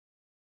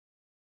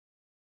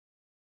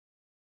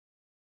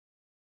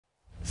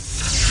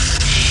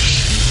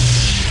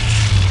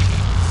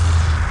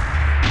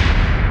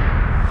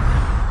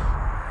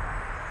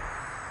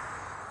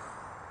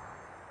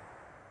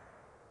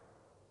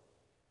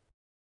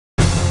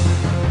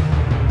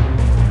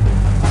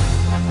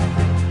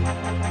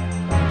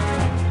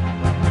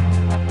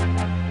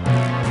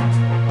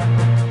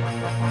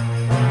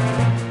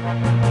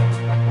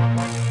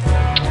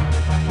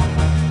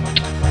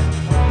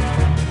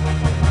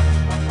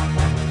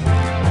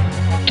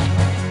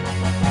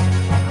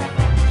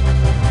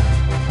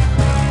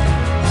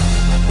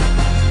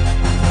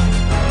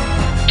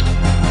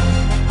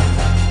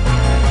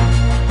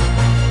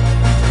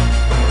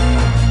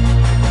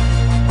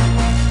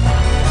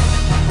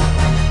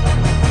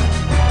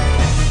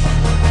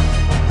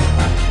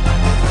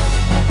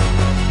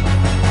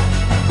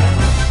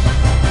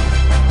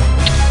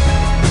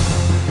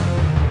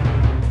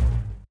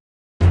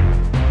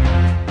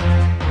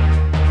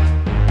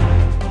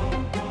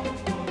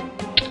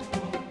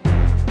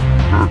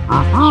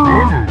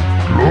Swobu,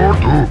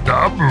 Lordu,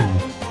 Dabu,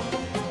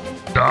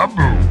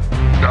 Dabu,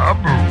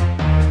 Dabu,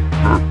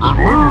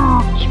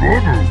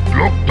 Swobu,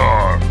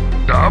 Loktar,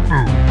 Dabu,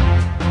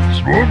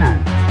 Swobu,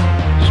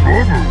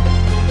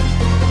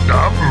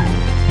 Dabu.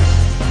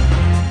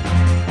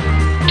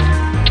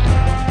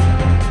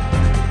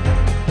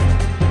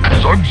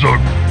 Zug.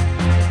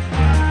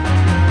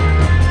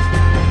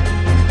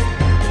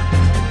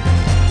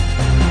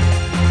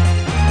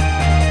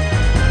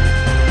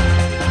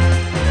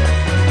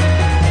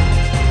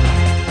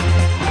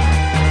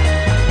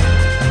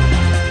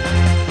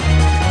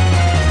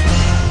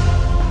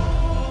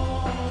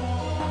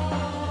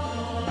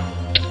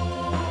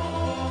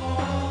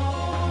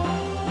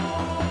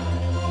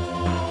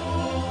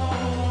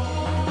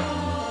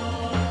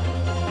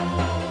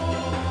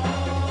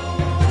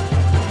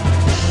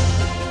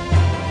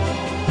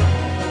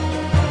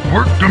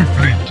 Work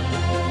complete.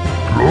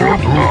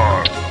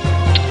 Loktar.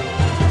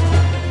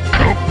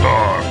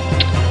 Loktar.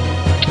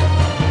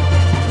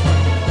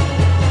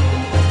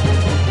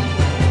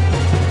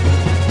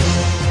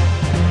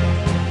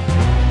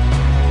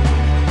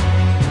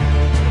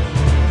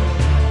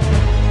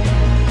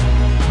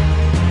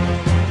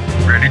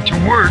 Ready to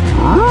work.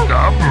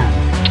 Dabu.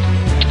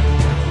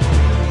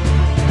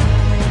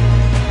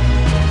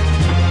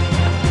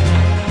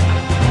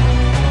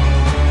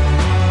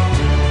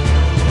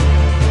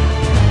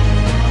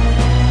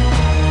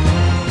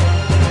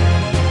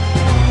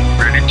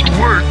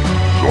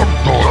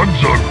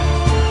 Sunzug,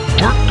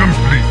 work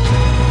complete.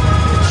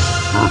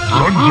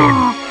 Sunzug,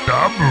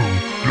 Dabu,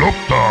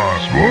 Loktar,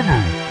 Swobu,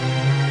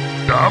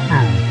 Dabu,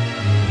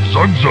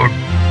 Sunzug,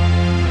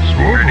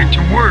 Swobu. Ready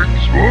to work,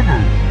 Swobu.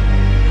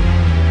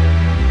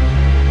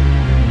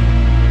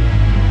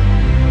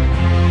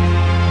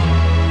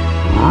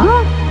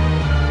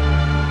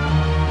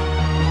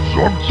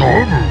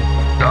 Swobu,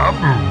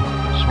 Dabu,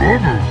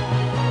 Swobu,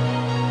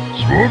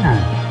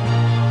 Swobu.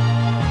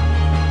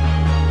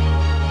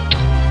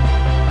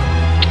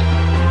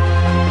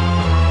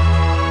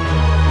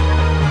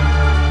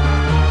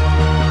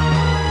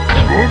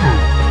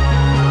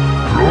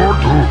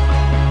 Lord Hook,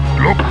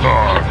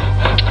 Loktar.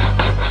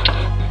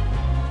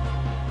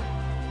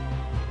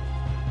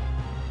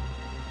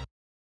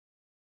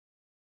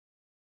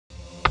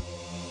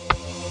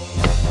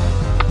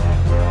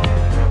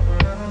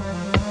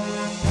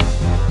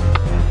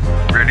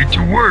 Ready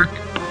to work.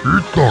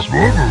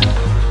 Swobu.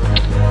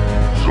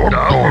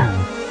 Dabu.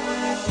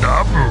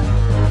 Dabu.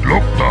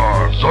 Loktar.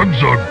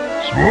 Sunzug.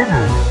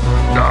 Swobu.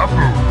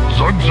 Dabu.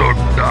 Sunzug.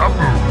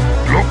 Dabu.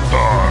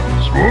 Loktar.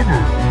 Swobu.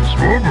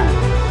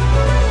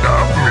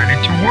 Dabu. Ready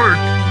to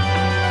work.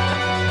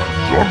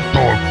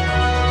 Zogdog.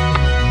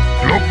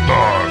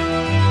 Loktar.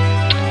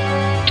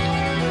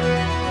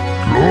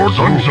 Lord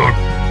Sunzug.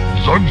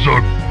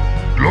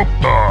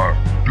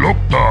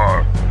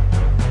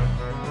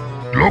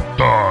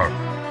 Loktar.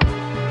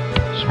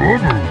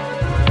 Swobu.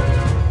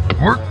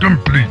 Work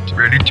complete.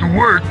 Ready to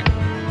work.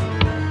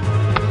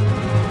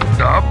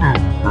 Dabu.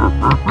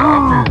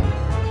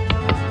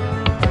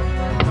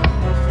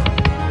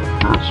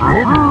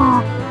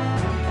 Swobu.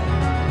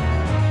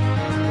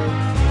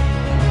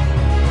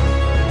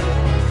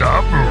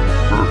 Dabu.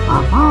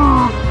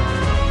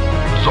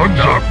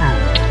 Sunzug.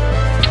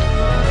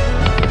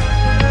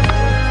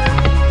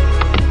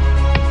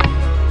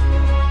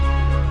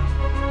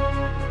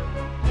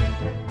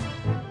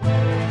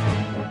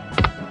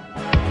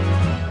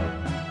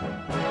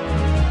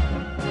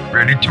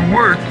 Ready to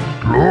work.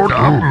 Lord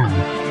Dabu.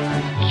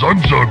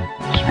 Sunzug.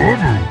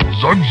 Swobu.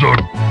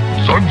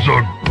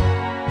 Sunzug.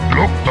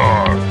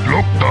 Loktar.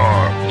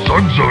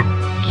 Sunzug.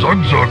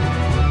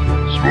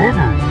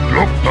 Swobu.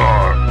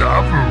 Loktar.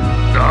 Dabu.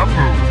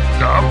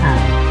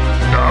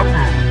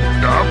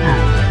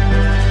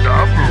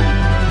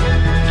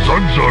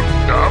 Sunzug.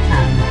 Dabu.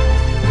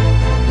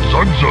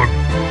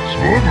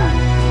 Swobu.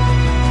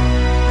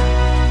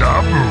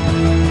 Dabu.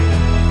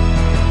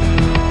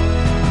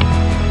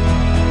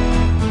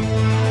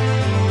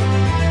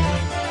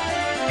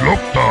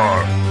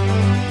 Loktar.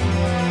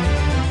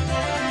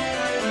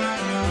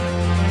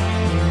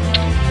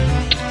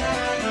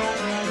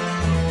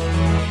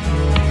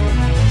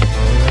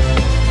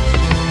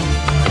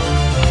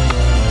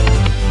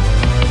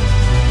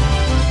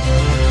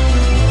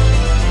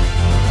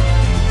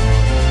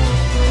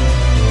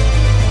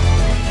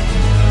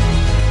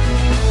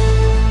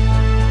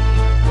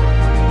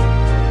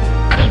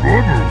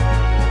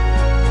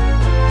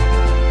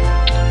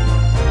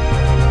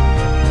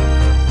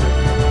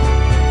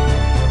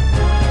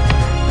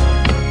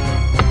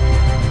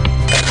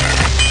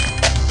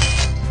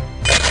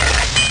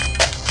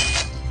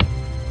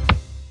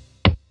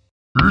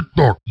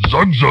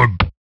 Sunzug.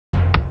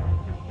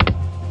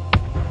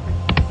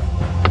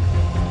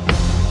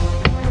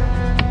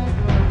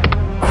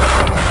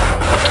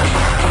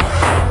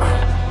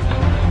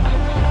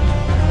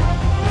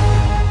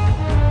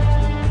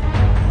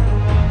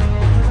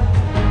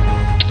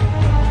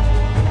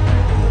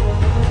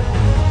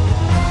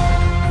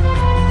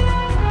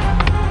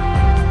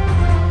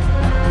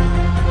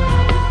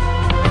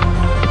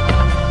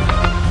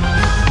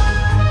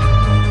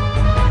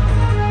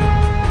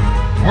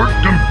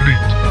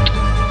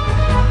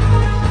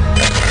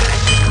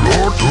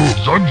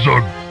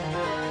 Sunsun.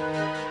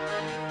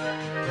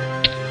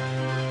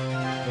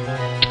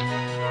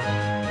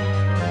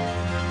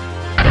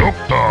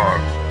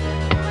 Doctor.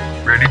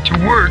 Ready to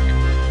work.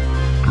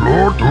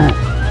 Lord Hook.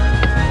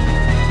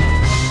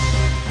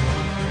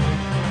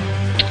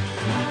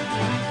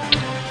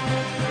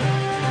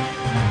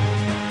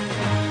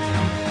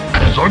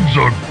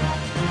 Sunsun.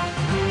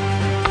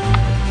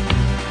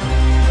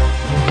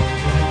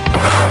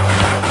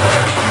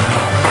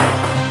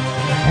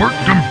 Work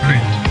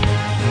complete.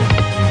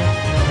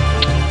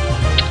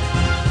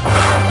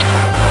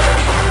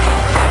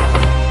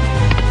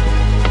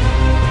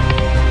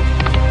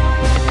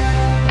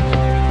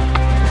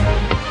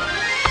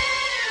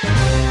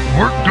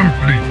 Work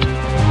complete.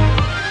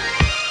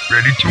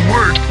 Ready to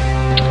work.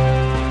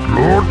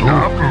 Lord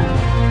Dabu.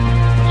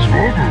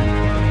 Swobu.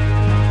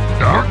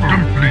 Work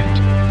complete.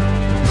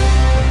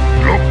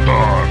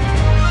 Loktar.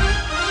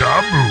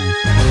 Dabu.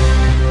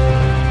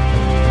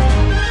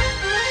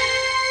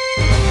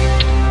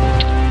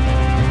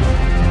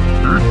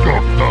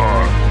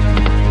 Doktor.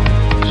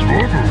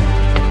 Swobu.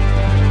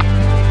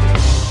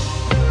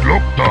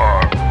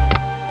 Loktar.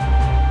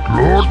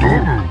 Lord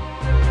Swobu.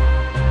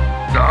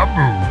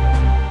 Dabu.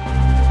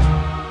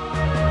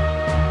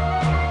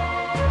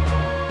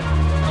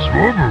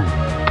 Swobu.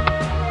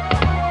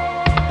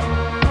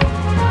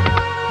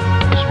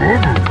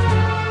 Swobu.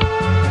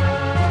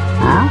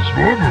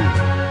 Swobu.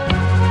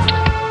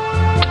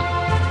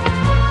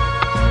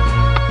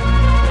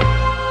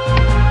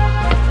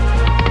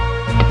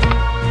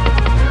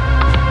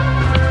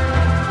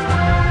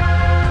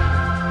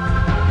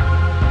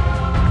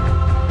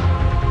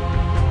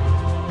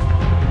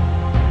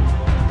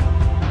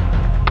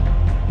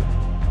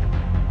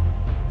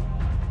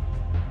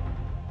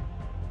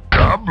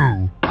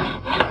 Dabu.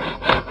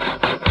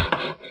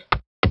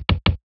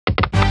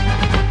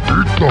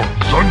 Ito,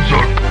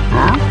 Sunsun.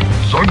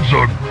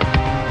 Sunsun.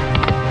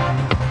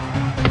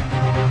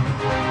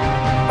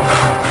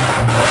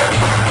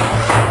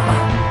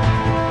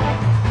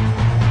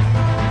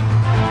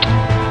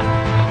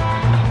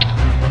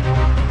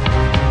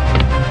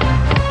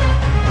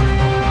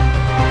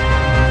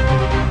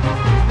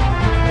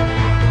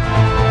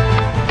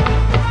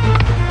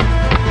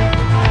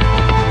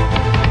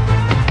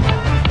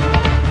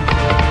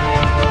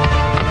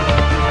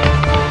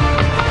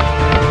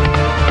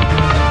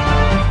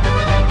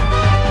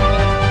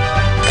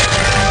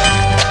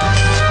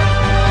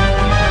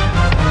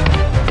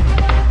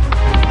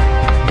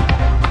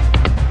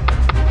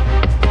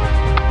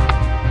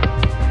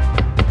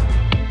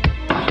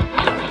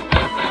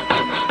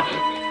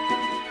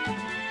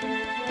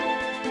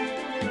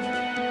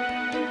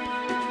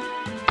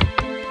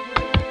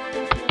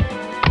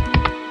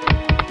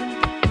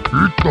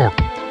 Itok.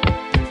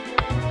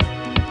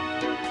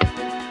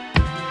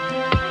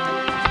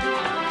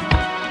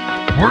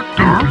 Work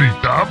complete.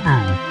 Dabu.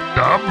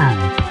 Dabu.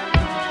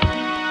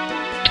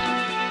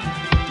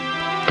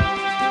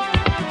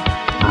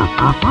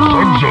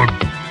 Sunsun.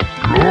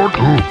 Lord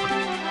Hook.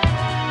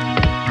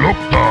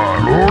 Loktar.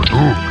 Lord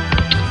Hook.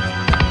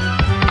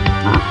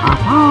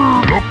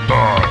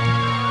 Loktar.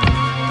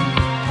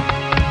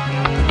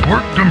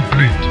 Work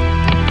complete.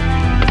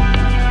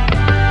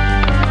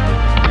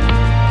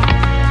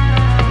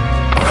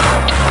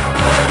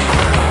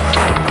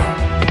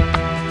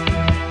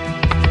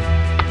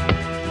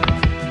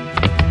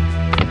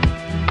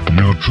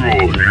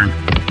 Troll here.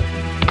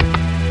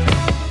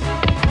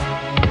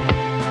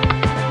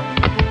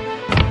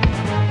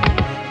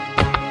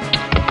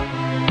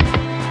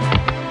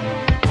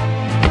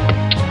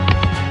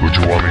 What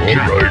you want me to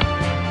do? Alright.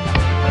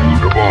 You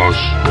the boss.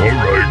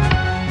 Alright.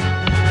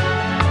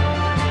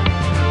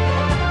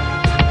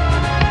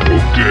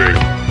 Okay.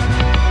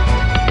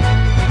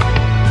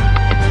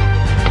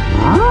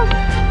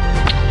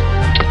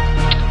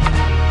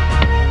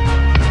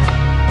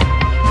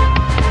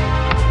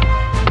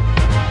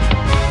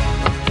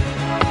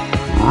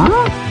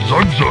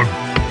 Sunsun.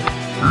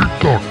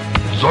 Itok.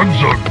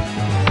 Sunsun.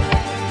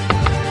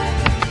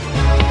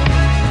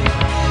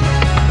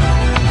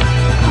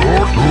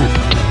 Lord Hook.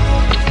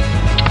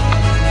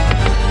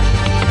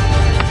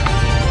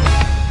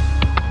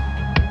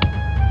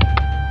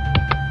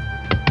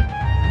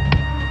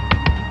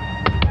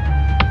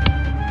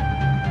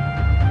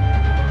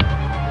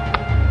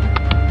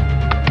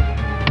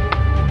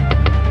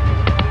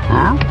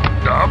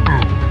 Dabu.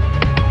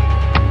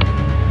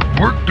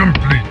 Work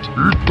complete.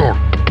 Itok.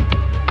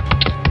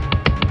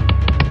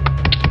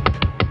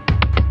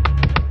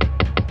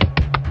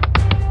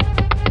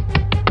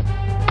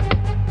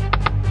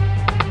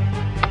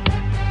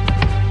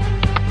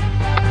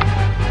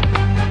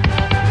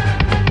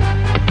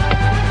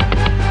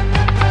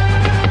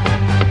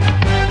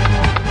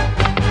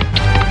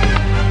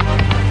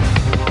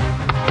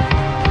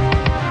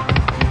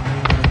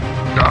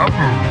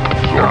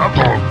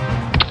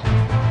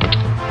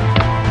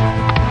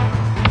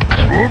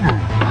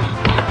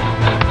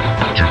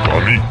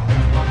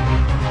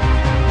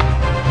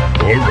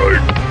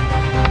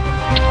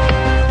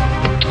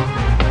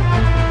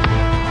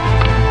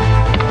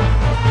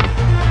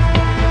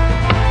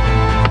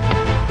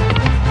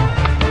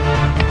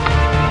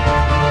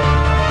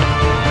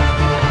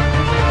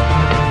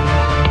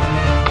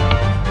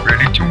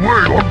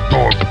 work. Dog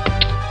dog.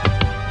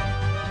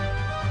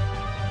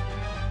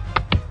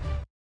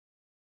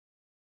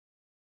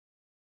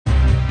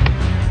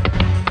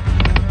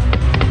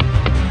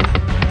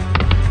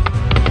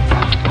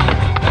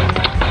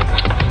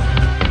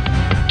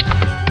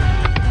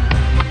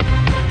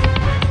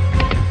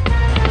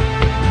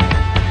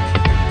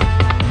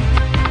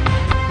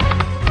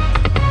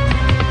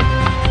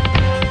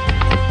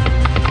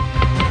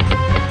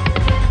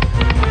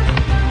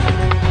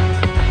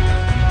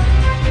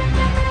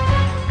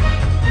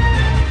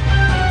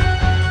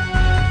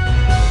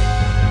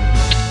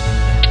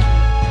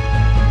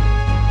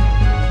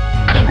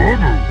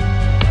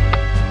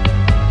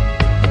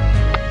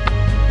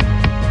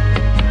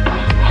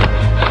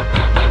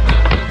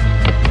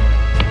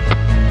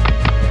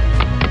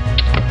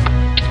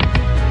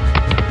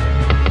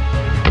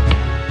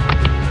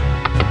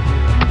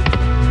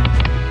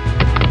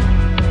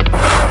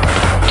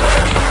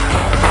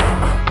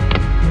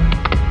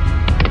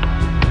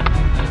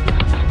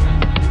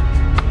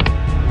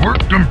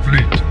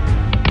 Complete.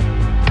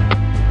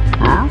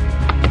 Huh?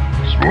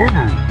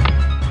 Swallow.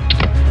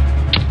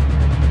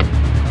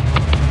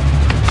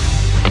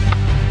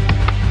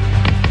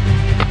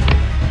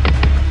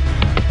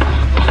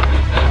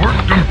 Work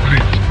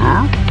complete.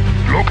 Huh?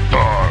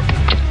 Doctor.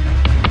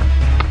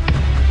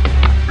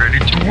 Ready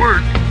to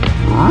work.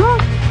 Huh?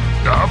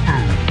 Dabu.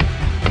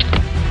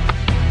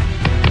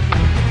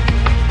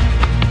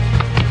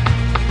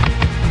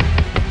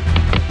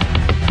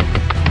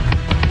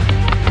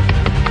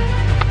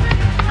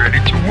 Ready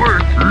to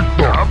work.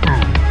 Dabu.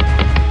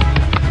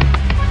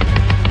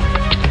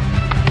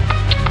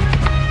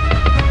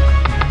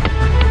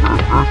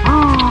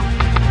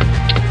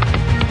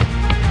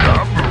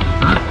 Dabu.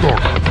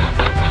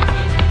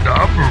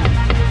 Dabu.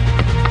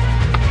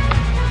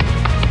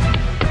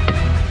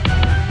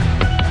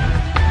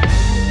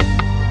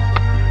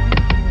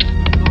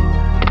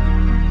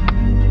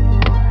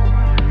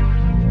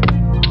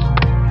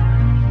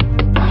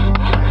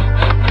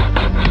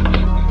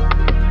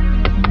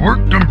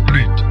 Work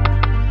complete.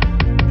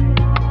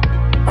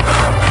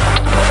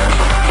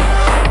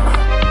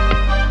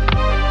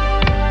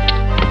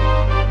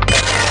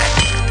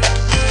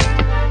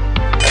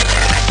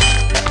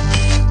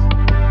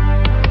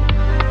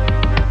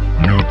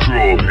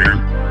 Neutral here.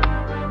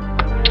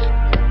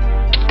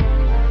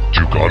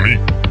 Chukami.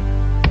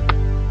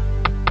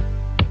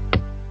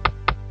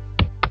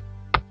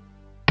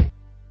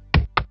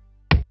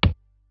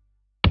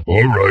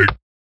 All right.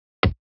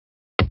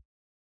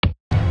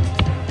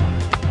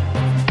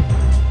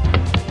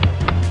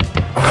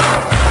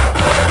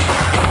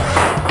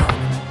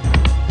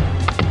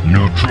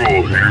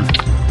 Neutral here.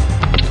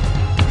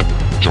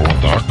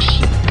 Joandax.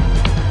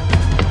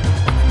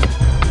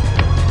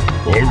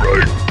 All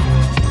right.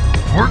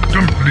 Work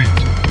complete.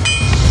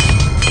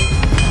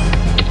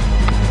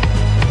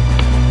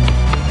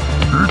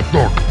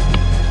 Dog.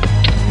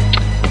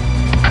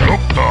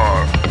 Doctor.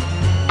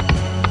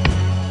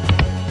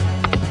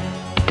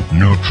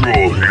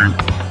 Neutral here.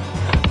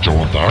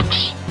 Joandax.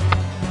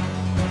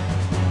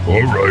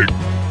 All right.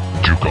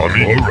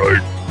 Chukami. All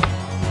right.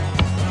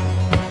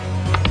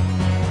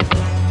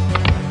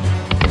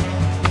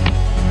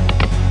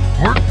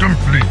 Work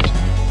complete.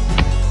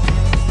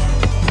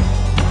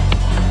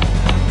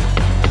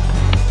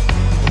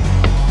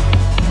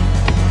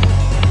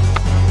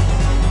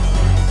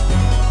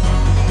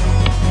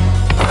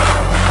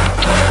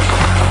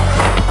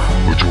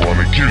 What you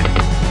wanna kill?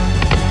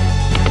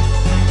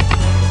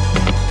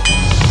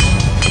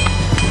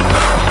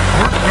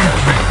 Work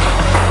complete.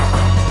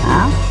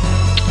 Huh?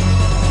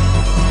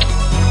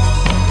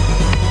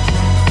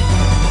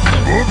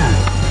 Swallow.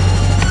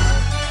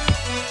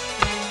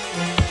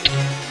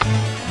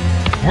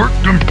 Work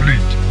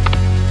complete.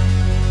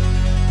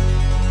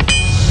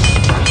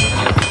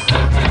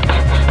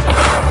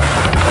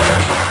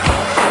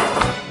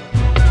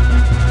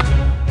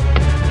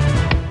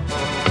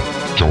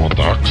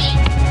 Joandax.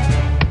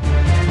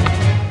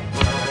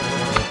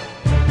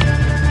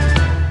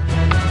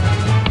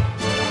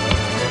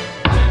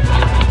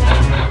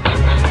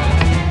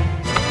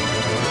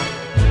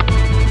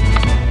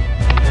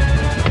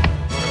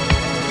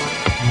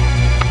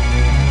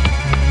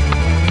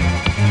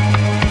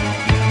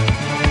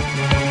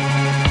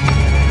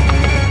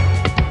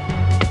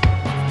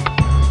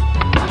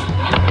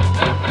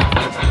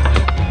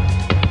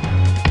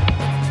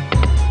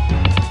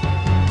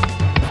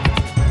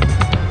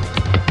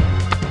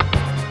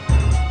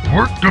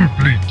 Work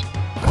complete.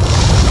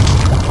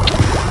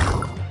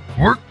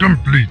 Work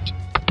complete.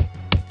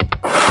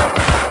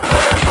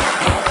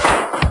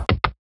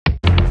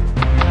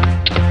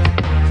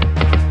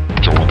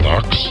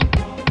 Joandax.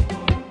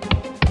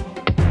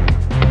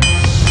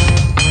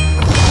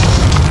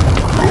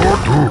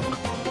 Lord Hook.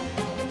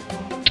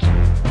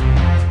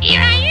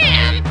 Here I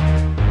am.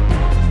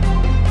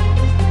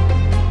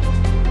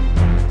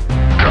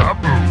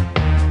 Dabu.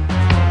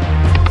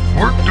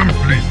 Work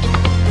complete.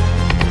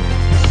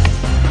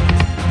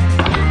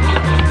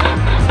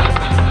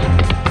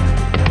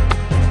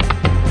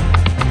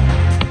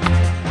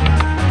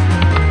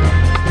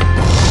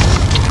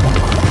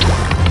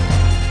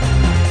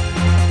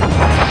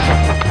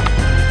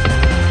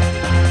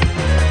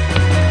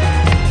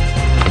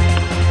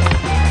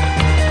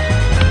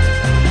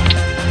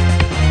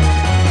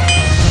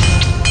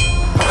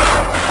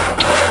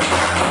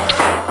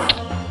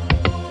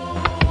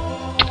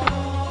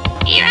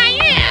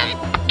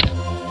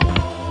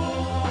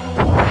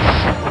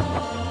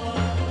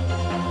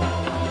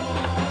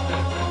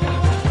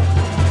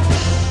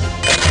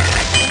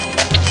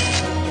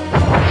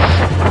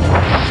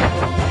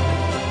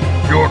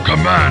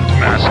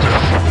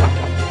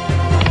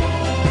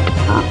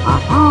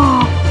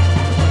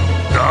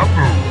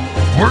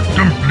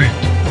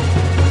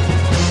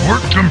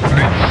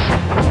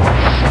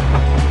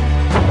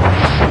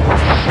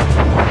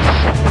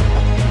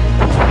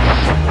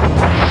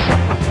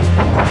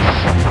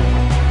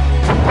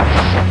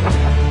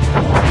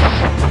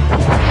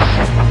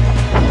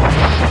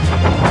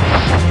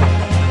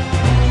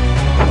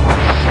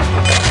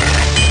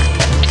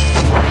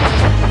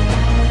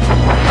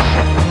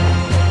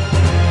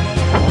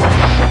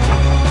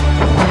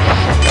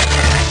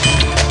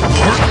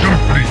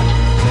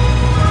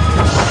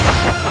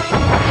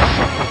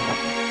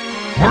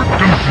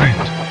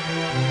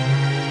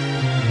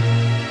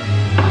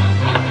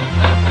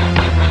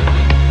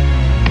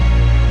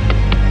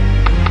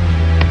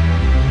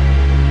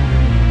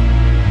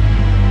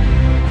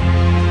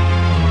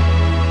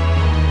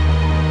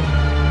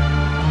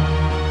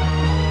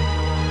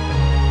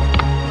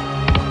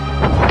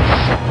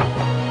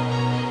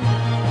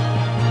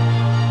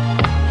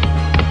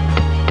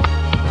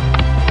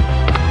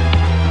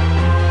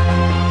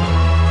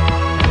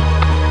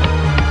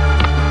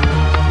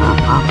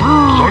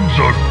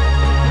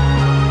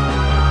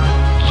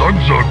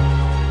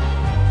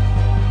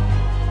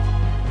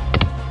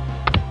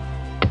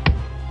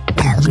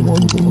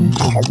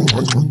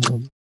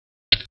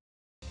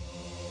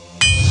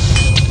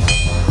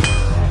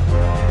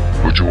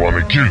 What you want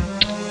me to kill?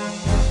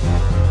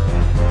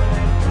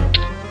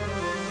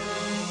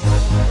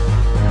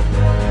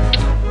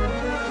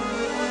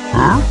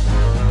 Huh?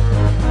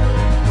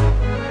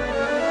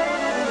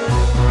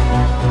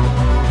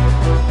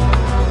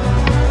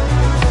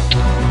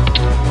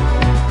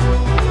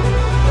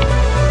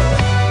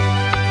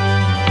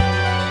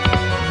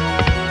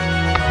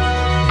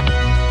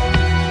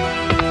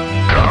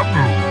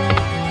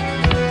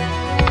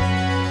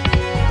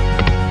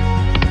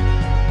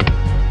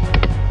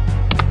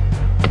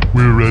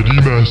 We're ready,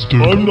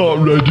 Master. I'm not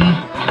ready.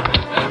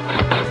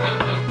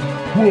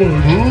 What?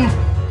 Huh?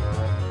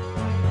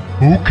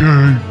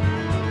 Okay.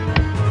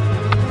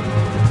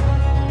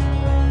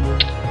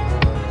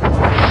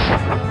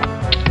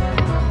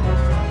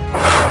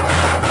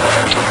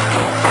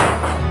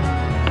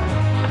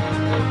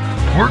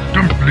 Work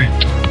complete.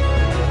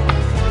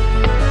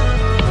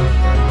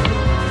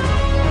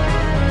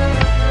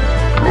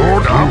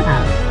 Lord Abu.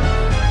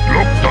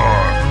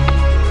 Loktar.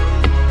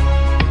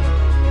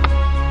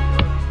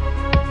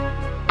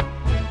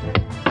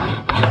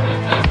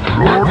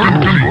 Lord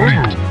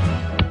complete.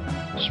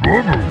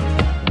 Swabu.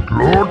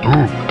 Lord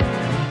Hook.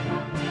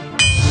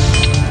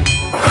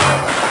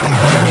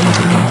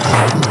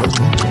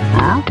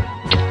 Huh?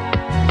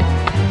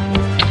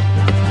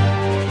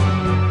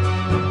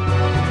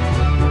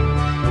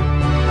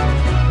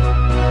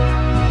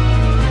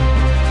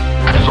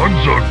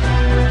 Sunsun.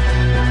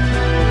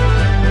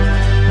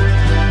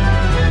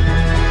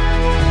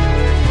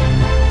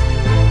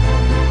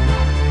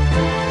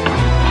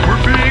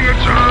 We're being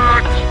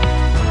attacked.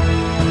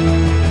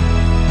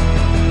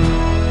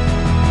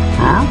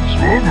 Huh?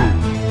 Swabu.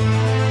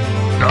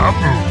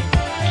 Dabu.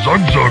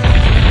 Sunsun.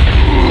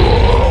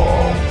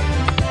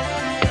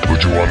 What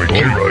you want me to do?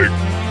 Alright.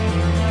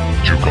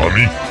 You got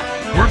me?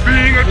 We're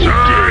being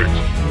attacked.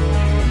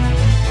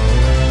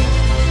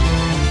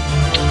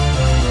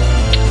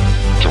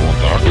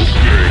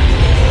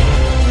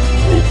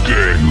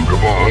 Okay, you the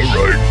boss.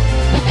 Alright.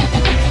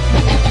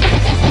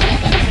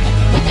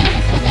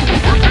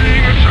 We're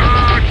being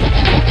attacked!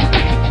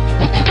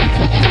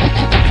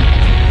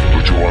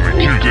 What you want me to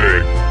do? Okay.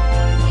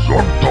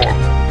 Zogdog.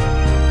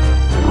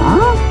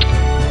 Huh?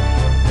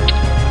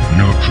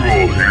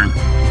 Neutral here.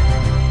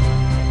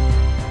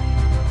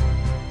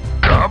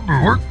 Kabu,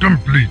 work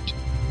complete.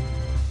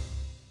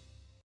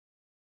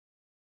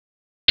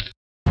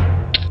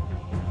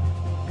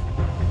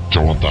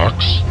 Jontax,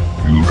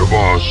 you the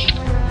boss.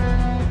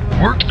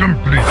 Work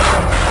complete.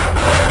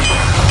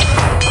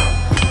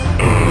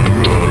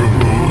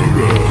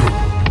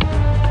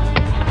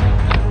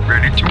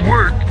 Ready to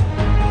work.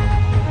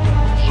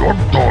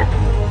 Zogdog.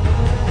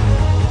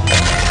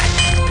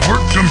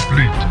 Work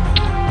complete.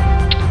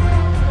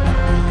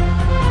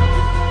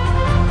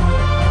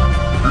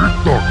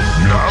 Earthdog,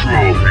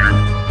 neutral here.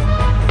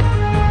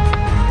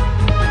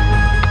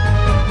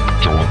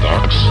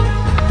 Jontax.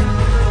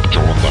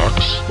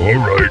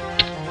 Alright.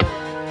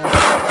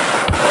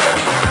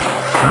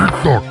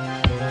 Earthdog.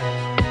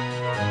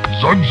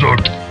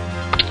 Sunsun.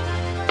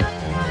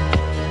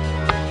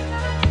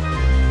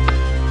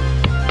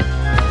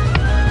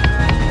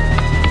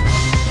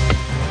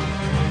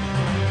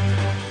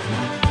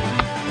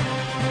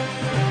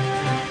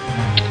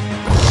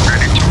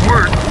 Ready to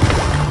work.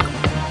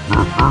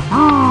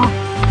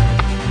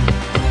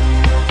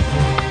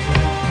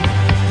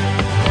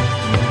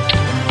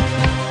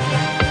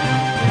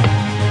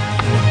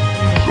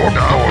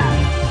 Zogdog.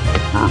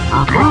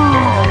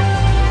 Loktar.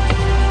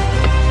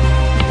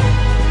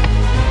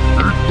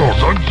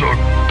 Sunsun.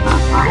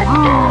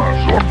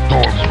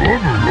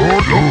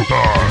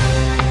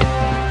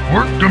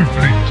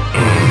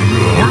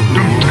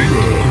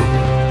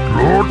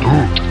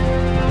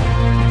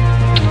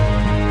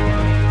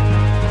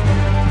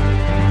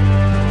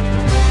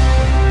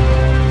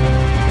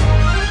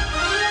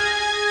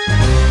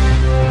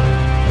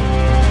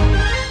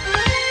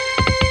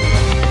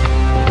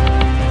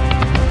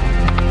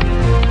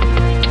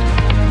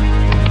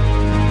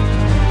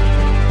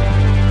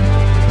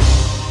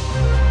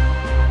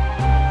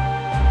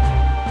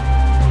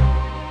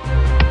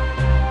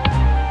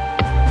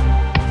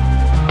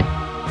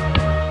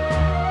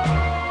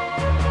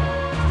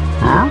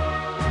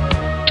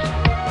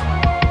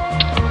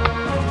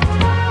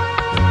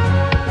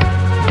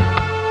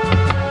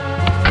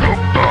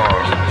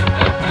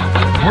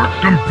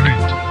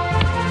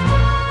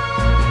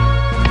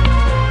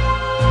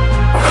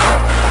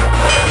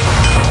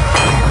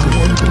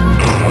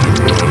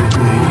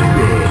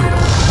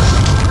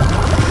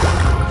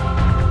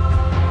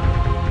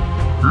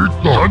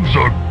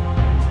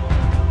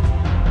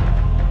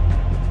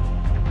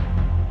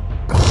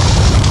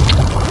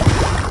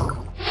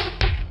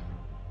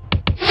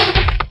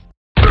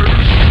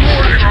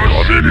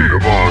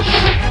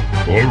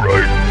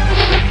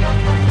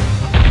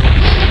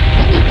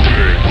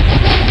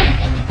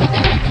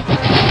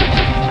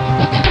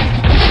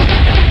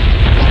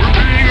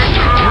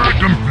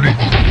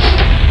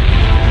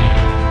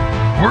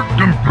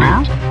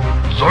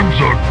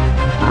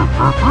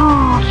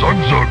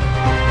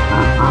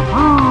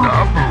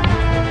 Dabu.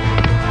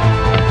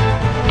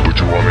 What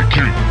you want me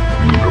to?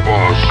 You the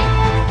boss.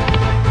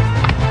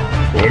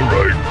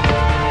 Alright.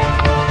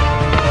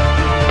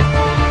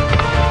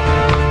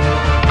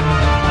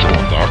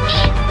 Jonax.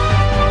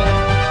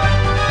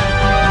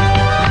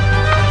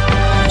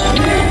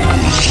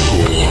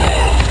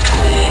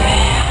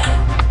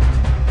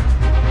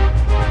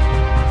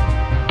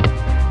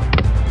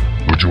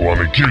 What you want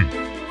me to?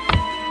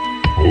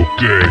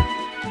 Okay.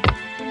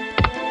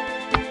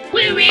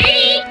 We're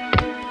ready!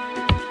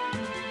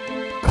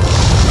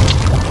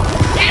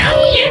 Now,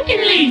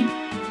 certainly!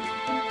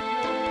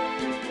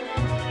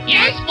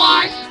 Yes,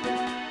 boss!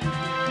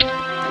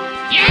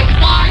 Yes,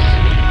 boss!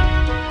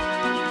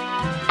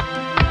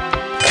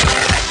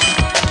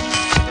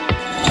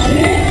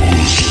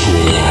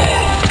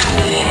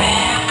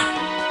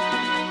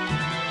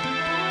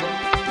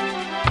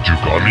 You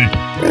got me?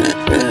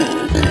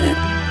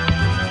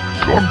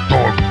 Frog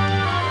dog.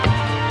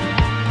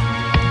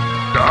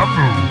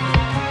 Dabu.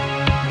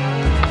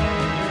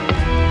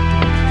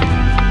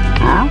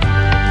 Huh?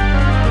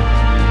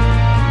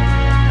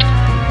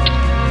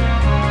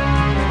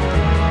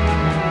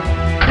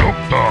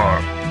 Helpdar.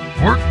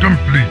 Work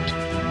complete.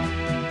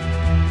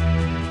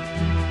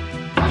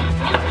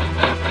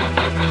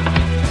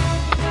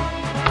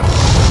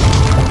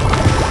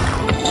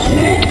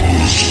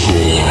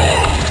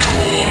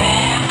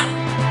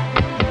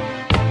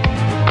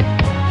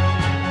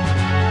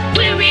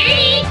 We're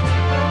ready?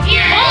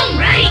 Yes! All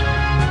right!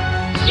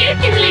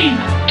 Certainly!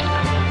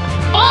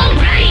 All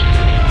right!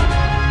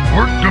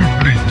 Work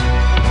complete.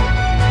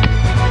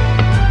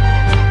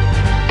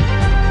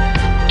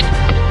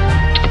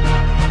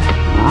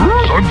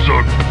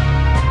 Sun.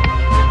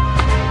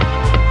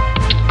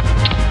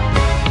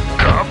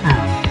 Dabu.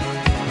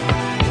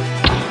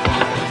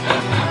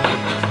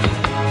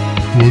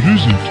 What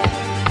is it?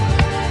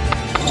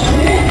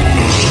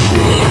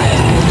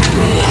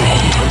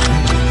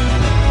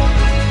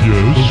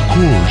 Yes, of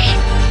course.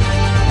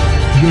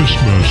 Yes,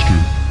 Master.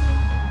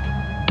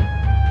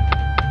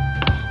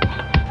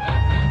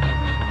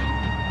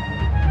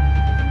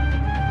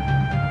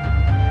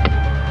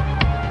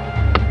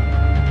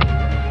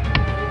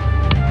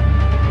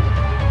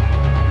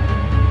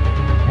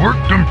 Work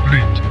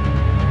complete.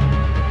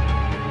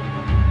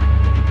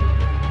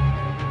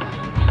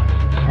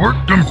 Work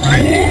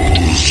complete.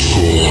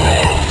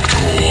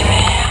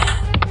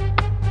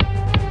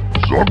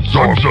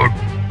 Zog.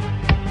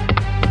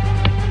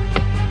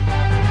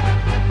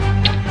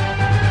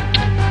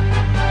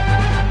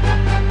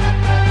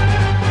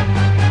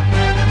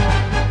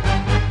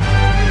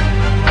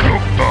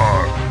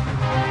 Helpdar.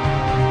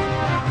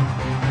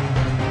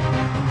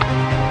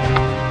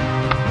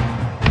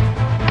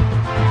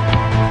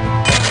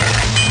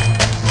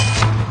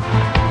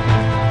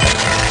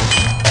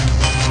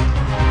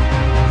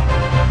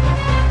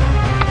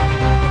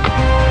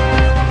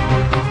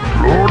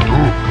 Lord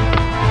Hook.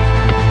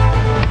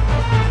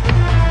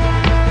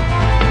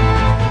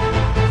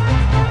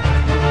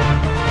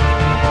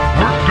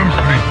 Work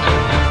complete.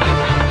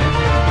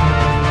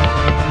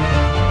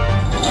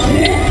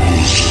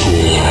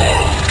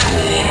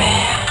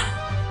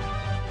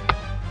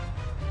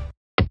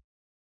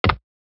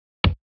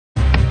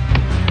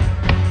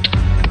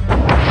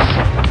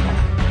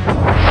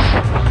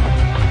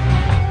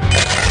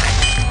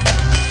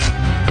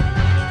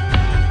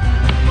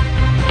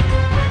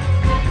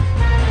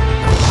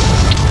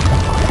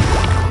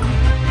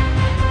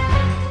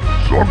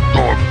 Zog.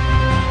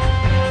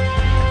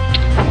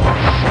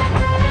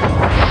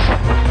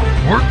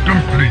 Work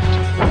complete.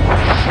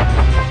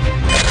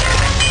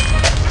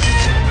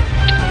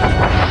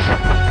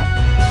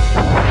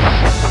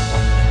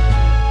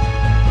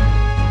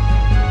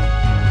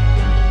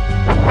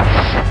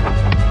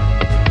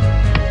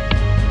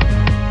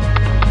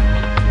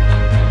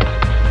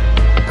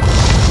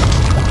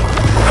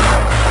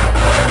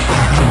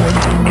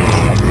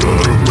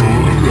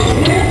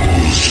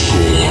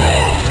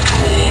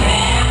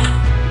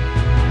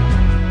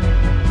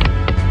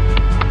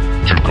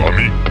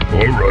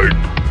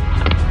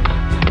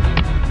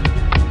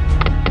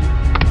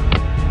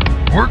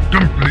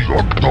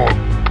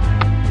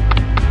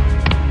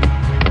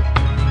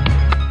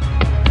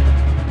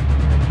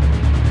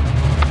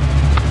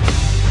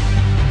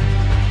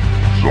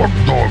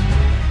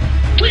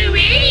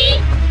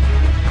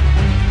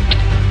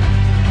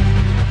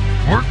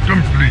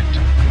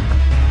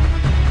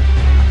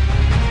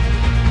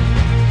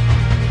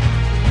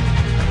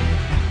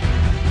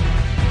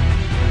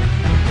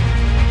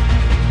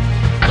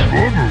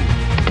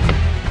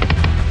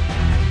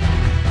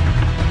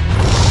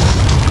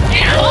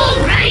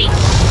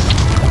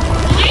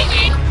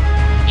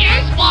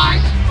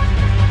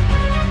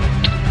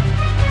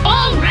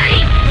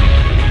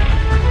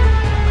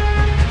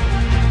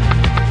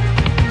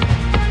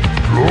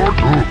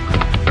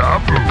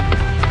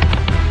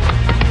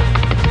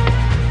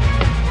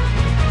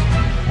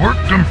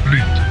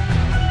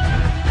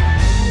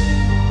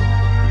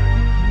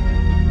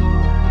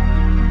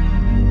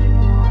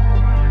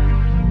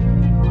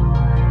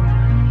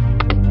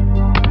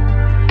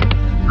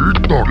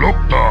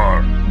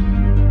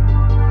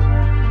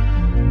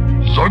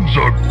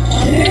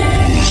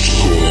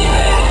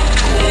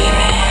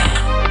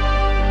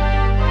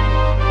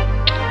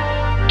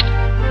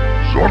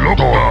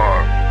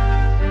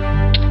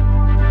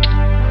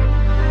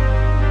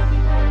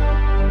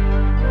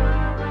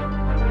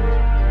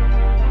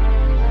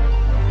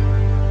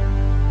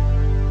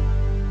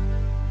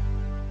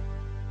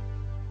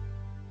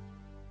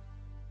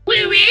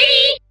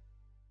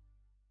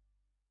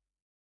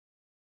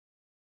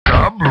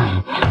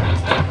 Dabu!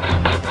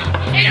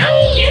 Hello,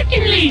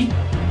 certainly.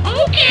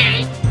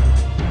 Okay.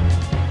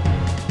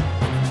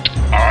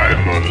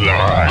 I'm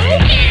alive!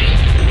 Okay.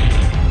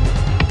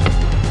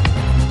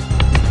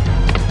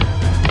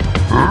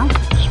 Huh?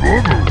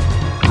 Swabu!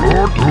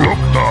 Lord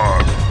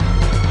Loktar!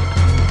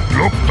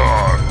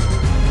 Loktar!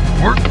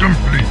 Work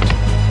complete!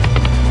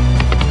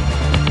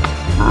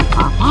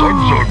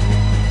 Sunsun!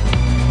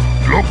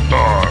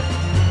 Loktar!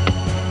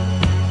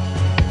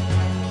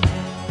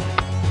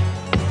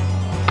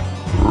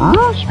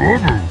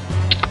 Swabu!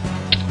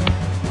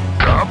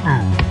 Dabu!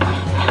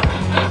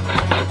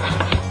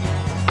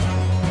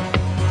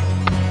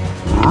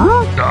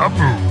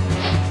 Dabu!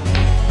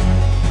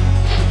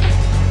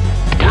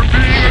 We're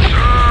being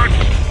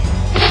attacked!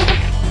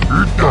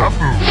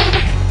 Dabu!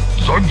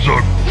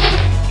 Sunsun!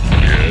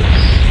 Yes.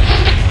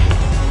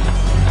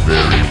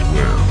 Very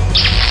well.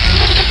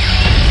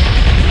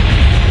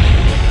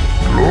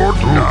 Lord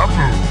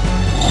Dabu!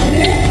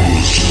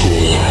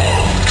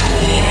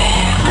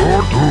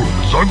 Lord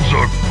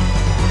Sunsun!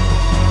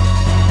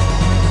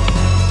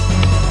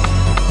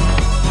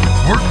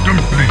 Work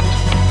complete!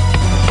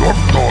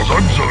 Dr.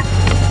 Sunsun!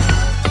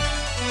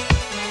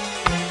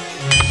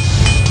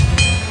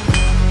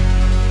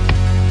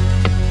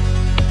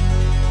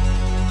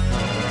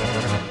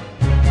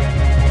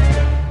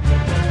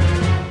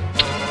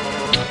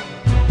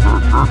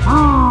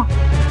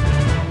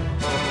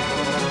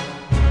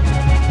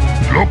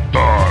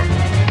 Loktar!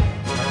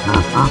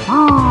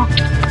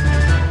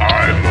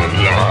 I'm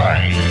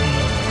alive!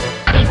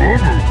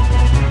 Swabu!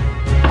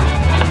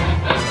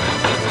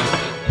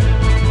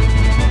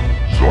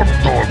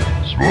 Zordon!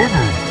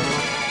 Swabu!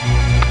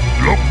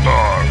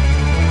 Loktar!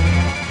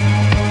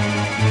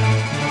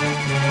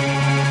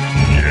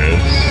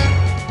 Yes.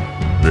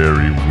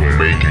 Very well.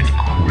 Make it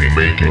quick.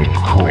 Make it of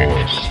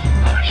course,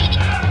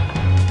 Master.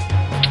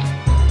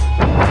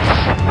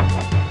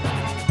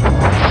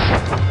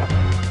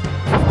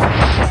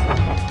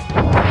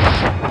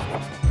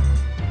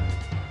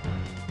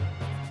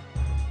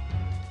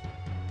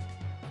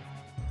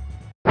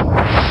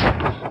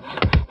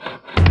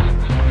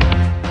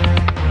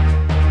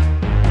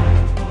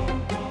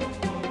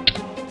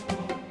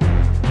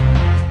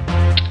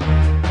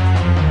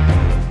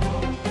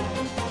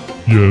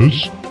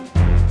 Yes?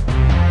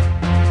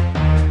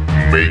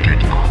 Make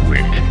it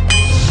quick.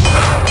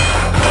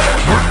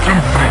 Work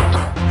complete.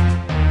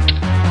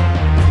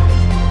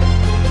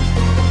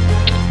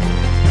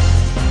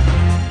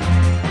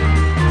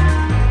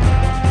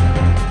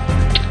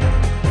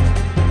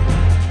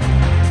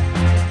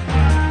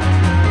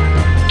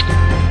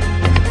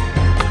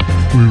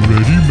 We're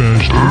ready,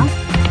 Master.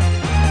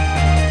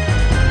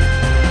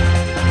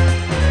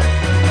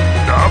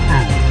 Dabu!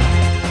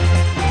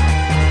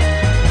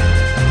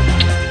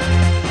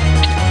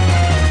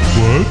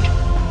 What?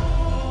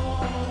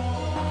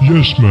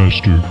 Yes,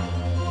 Master.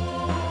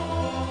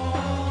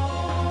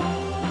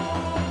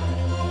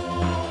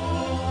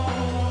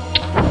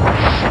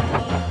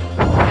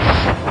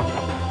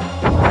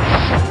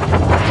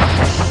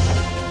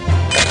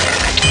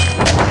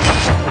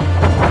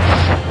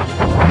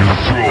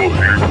 Neutral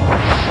here.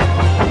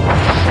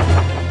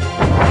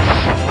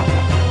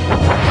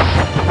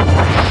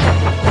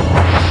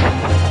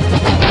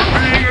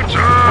 Being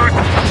attacked!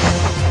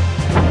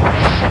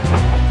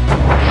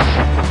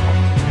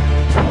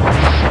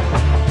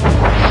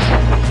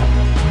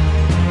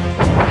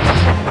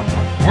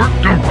 Work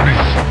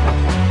complete.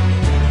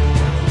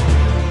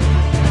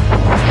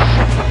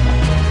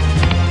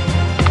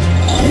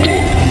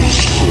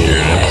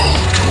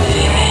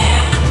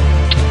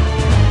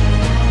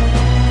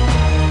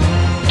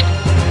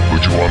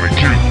 What you want me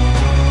to?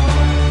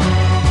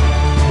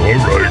 All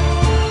right.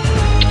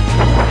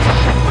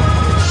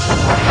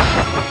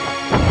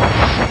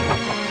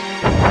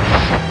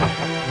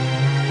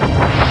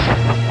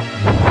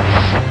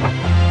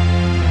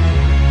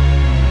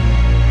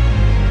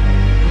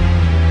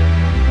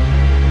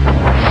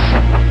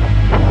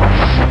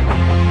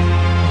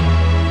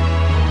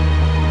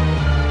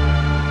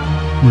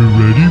 We're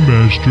ready,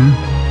 Master.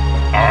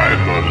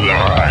 I'm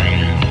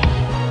alive.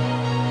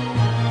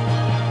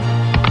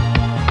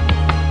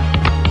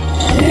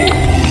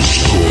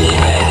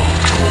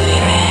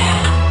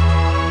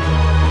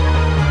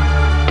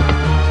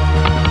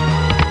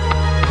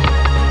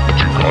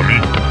 You got me?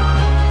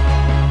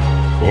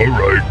 All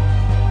right.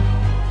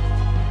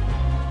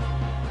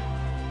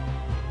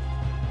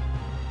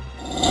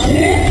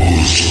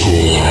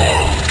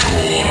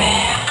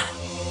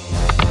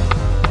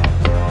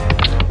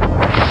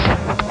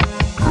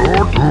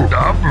 Lord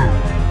Dabu!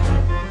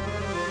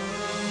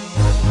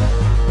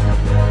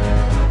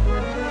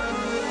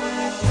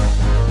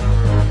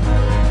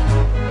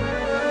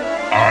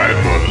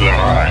 I'm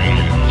alive.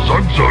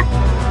 Sunsun!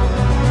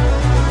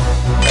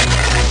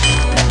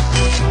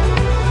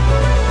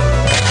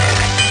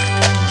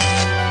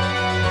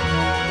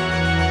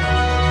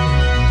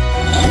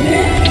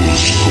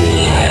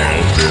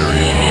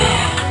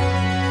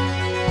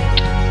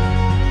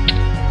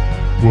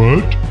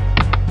 What?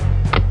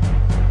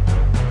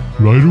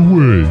 Right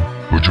away.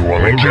 Would you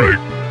want me to?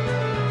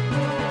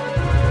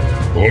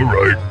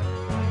 Alright.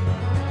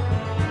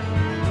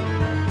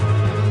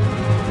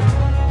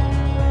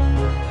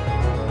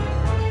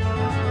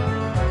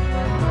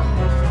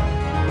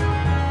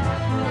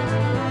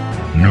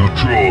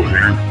 Neutral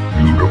here.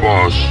 You the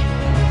boss.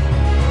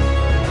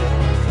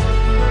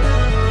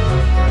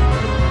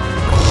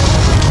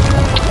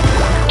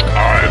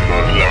 I'm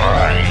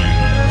alive.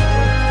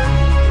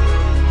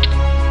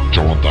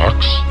 Jontax.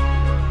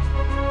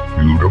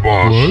 You the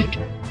boss.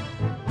 What?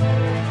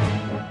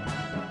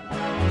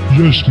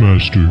 Yes,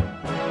 Master.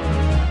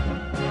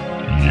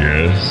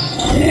 Yes.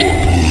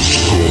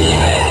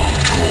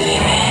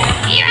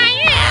 Here I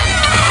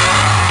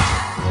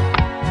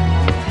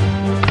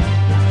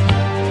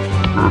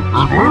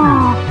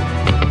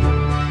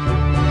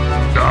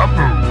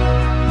Dabu.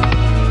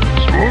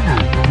 Swobu.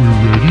 We're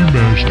ready,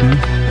 Master.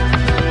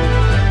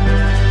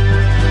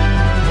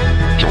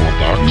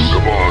 Jontax. You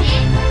the boss.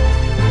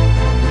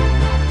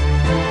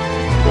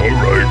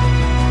 Alright.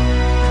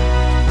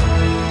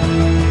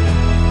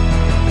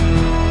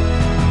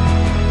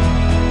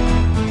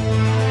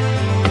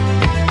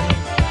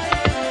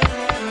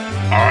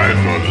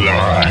 I'm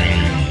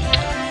alive.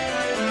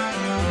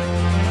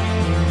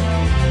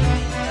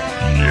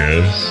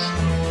 Yes.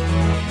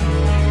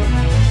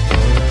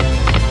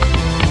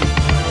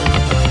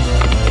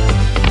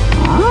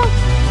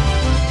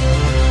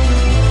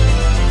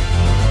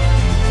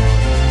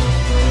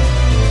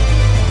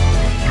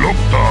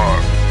 Loktar.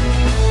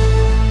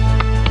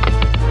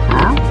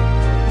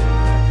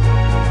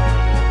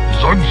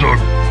 Sunsun.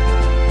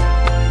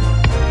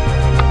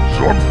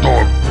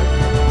 Zonton.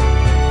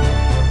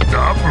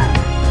 Dabu.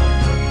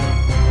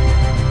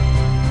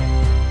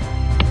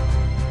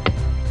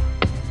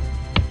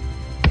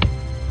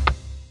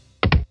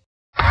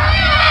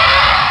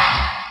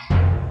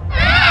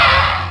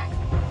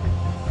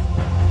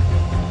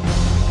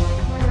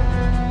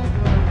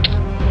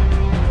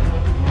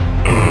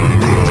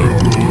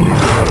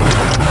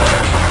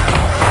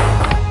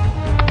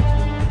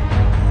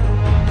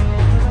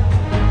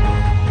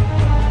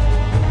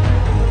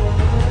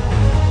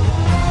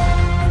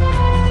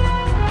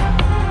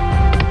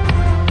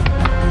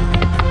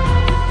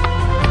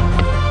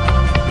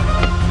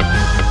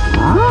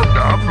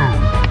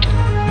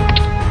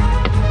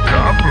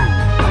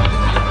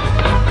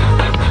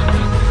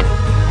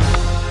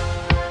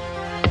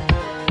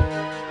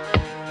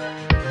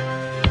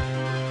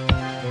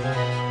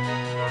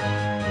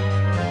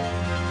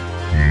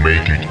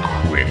 Make it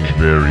quick.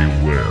 Very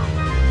well.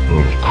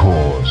 Of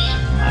course,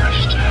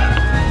 Master.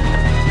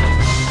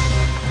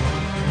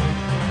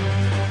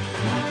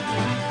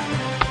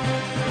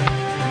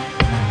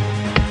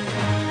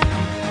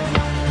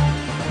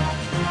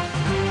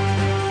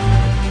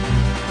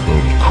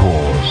 Of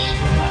course,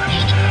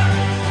 Master.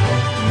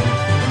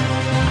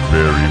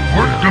 Very well.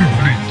 Work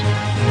complete.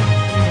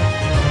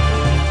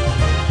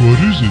 What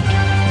is it?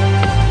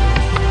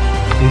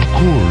 Of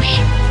course.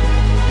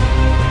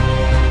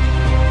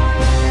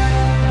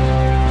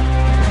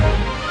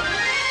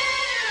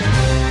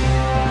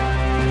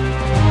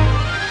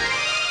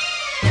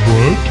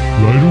 What?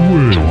 Right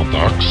away.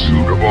 Jontax, you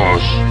the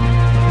boss.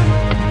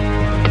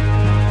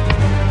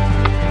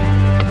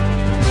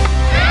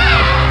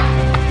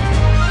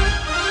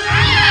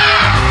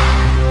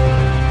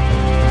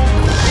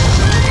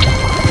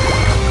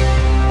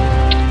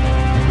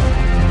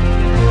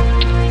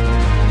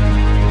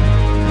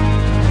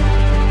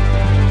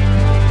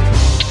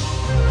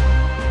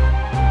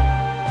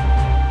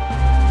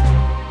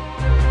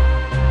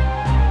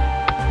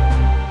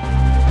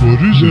 What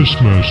is Yes,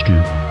 Master.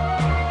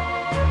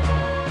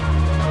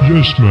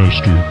 Yes,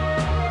 Master.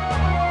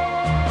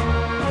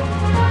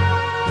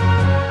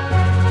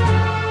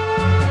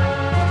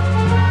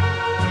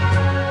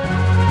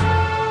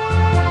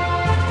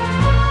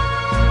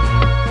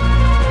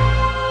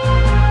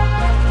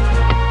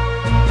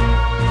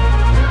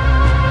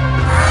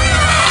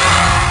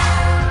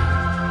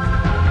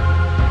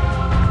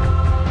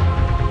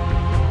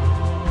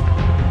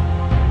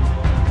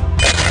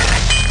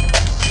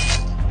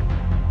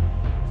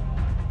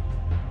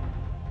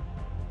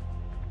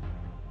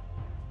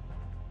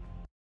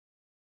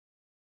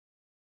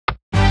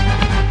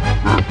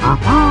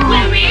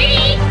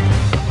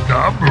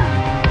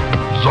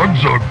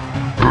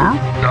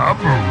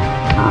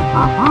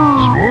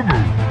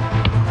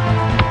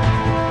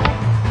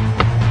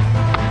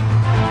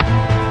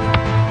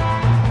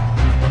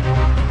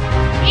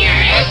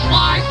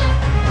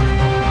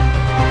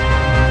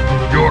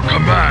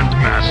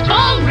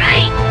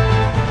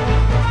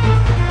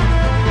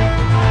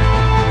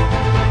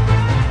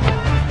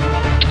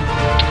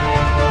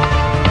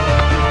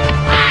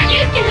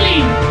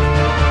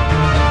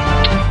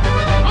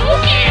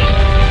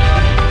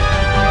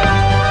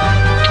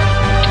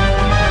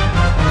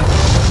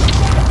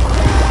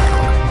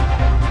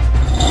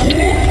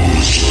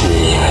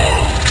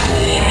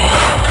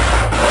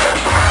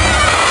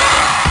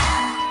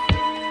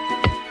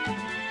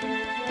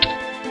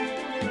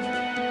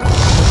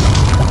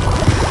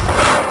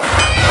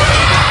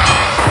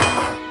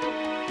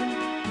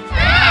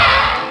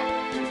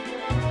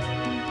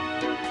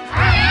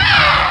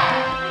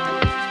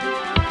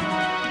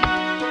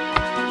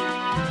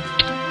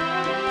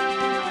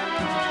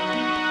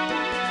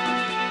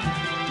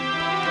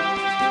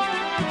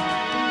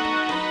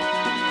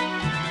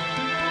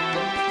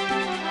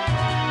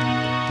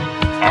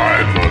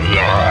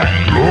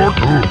 Lord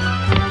Hook.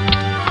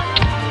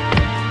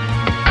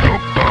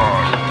 Help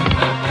God.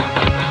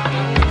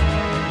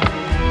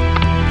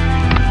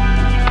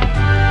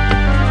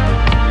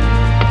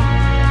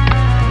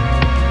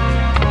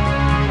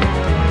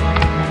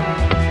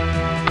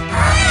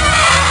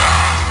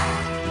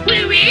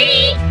 We're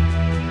ready?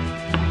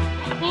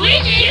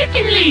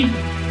 Certainly.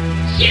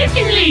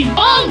 Certainly.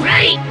 All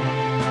right.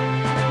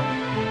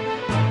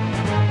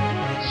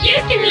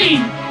 Certainly.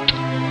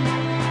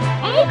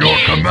 Okay. Your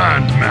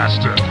command,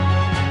 Master.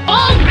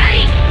 All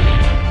right.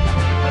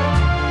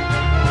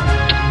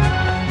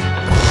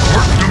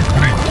 Work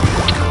complete.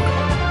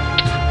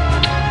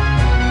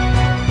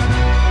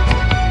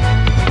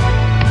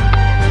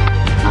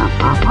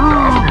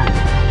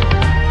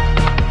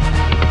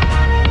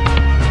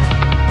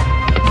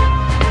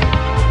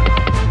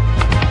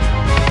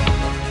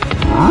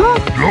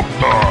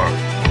 Loktar.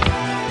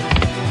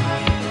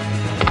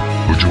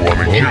 What you want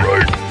me to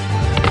right?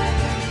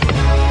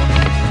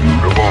 You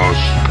the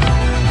boss.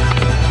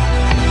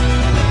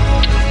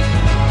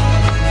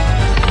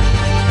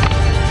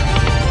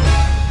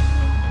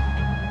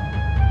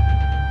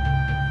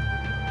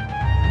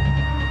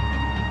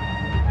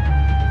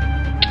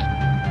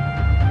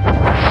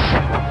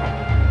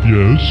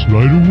 Yes,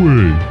 right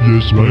away.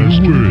 Yes, right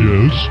away.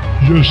 Yes.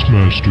 Yes,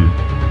 Master.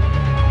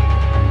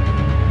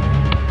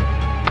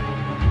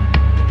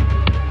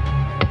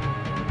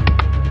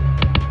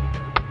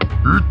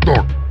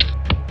 Itok.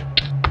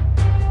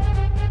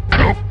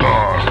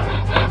 Loktar.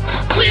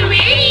 We're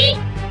ready.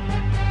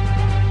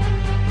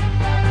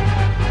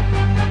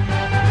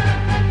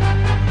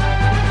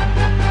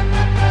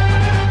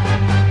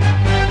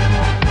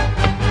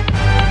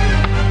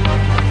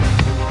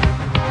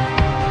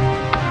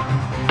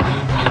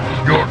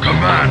 Your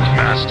command,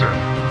 Master.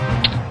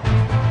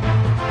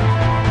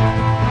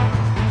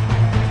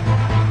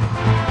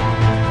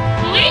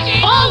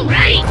 All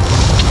right.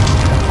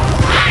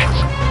 What?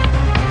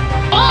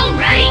 All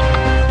right.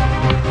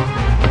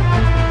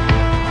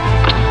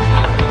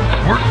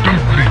 Work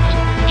complete.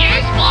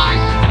 Yes,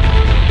 boss.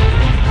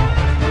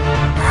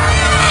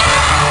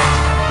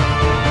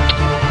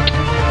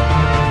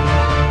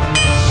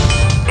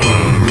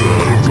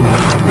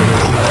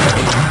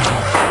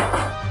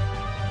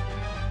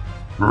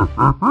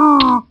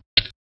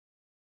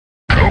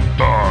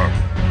 Loktar.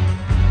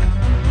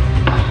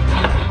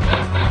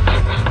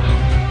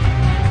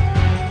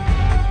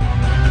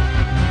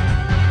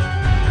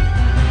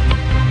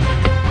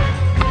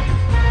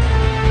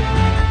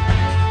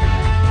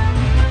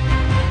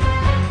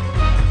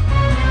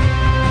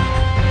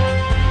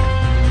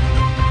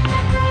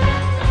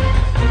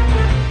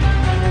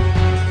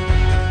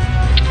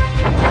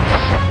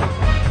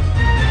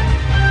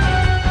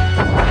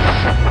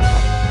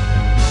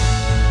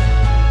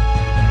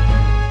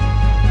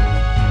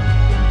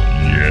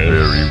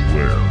 Very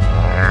well.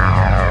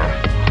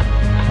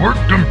 Work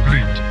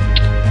complete.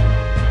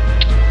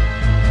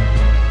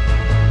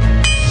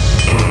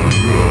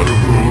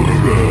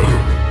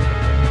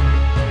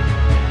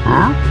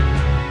 Huh?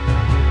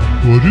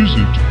 What is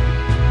it?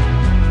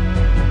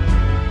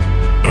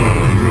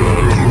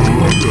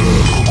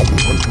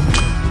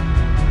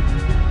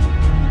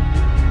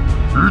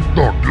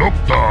 Itok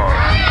Loktar.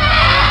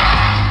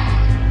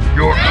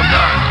 Your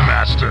command,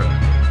 Master.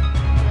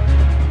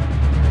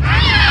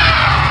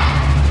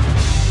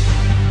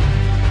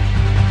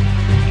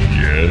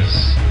 Yes.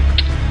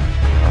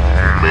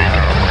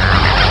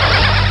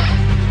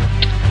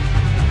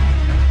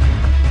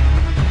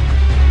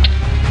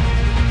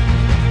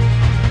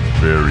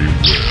 Very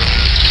well.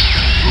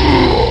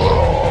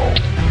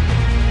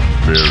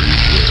 Very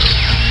well.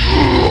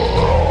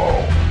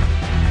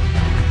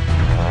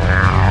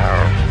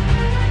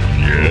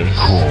 Yes. Of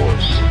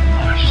course,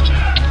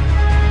 Master.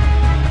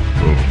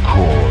 Of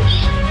course.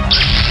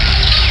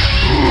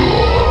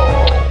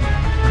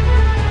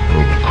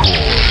 Of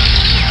course.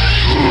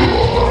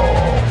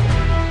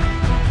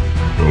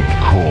 Of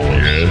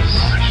course. Yes.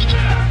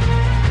 Master.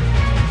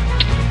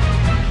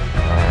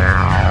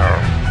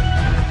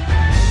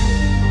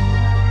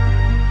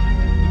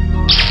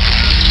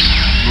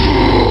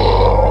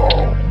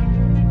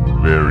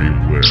 Very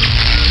well.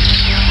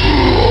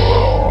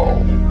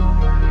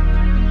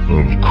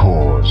 Of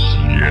course,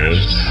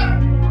 yes.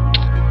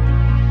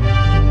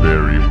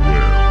 Very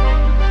well.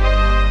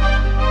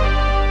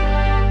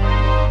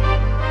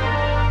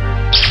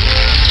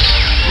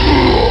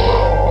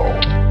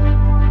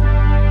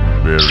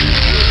 Very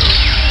well.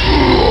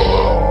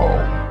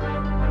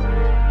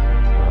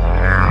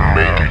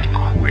 Make it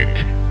quick.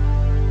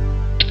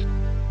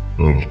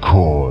 Of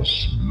course,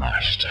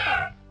 Master.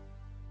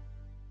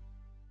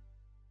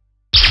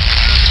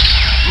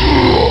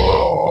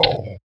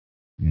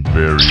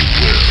 Very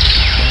well.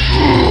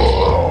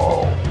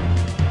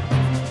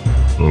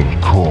 Of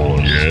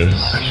course, yes.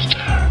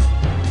 Master.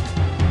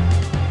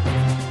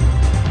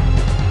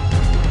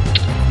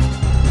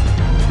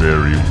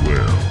 Very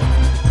well.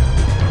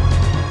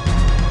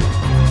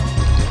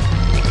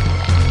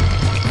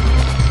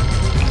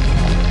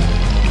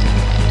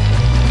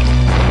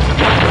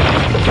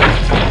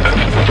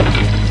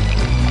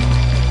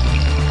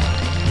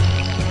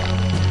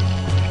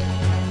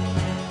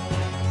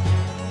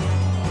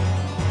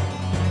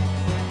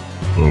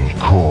 Of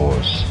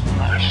course,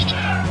 Master.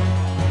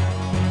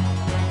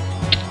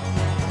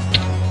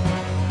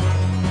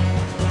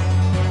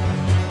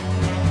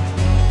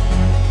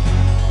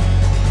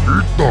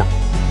 Eat that.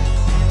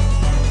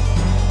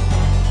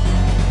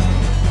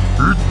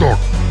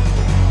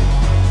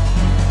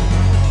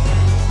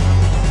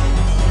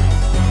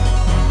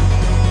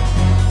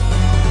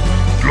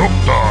 Look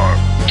that.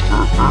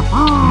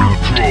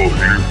 Neutral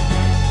here.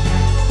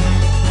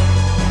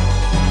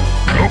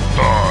 Look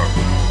that.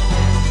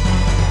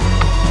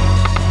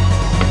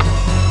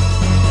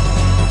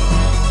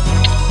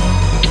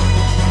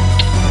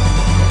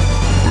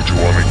 What you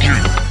want to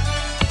kill?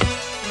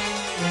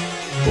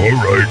 All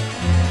right.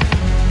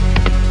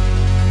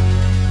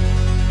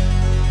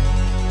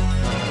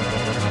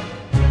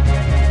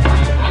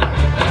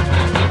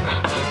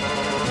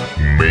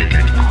 Make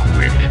it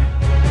quick.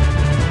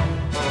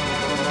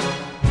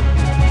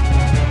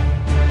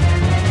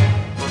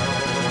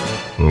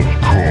 Of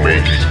course.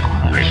 Make it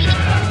quick.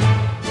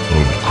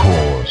 Of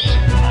course,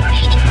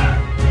 Master.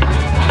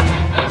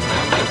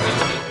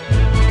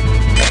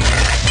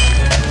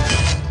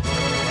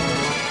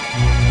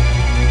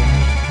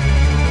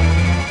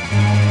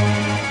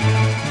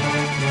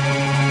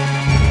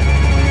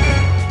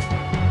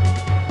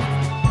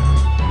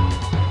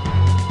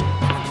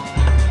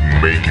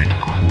 Make it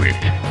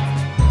quick.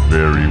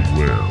 Very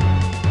well.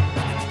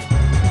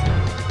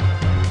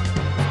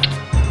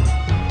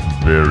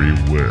 Very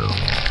well.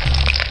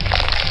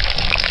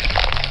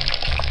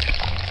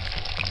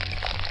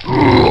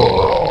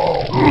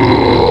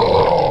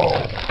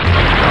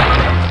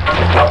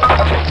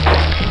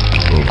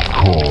 Of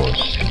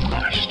course,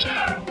 Master.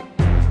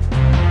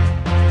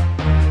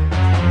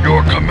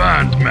 Your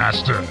command,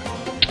 Master.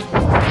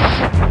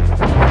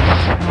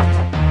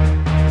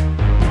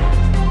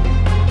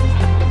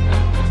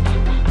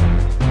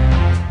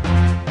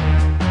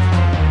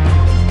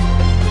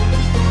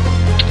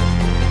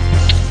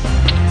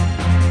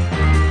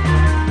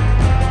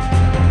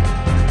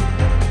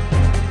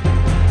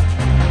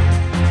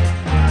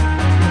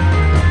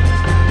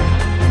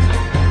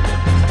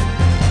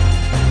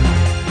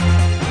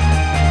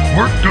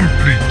 Work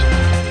complete.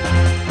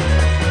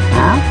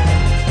 Huh?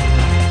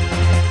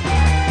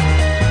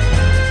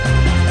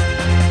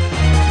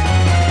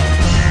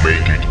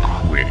 Make it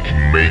quick.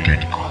 Make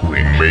it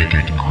quick. Make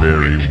it quick.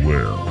 Very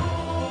well.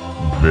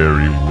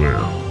 Very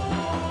well.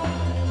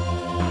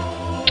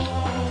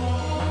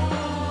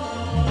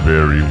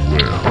 Very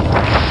well.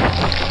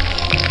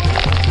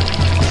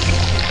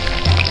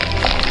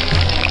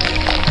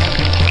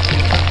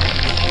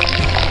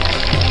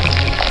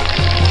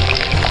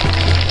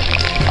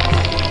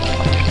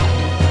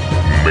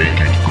 Make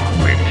it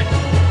quick.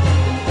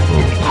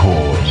 Of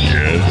course,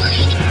 yes.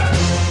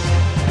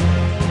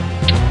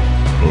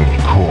 Of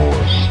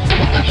course.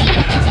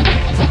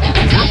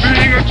 We're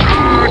being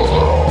attacked!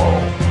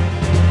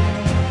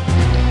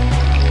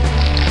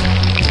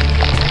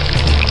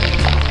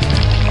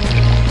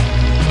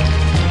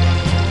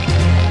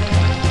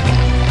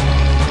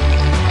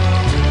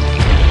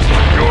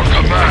 Your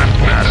command,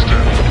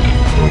 Master.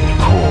 Of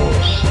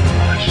course,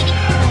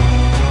 Master.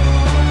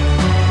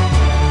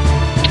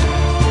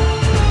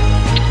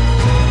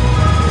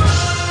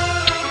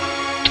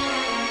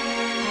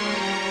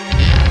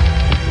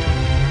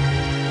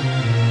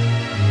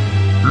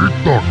 Eat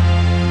that.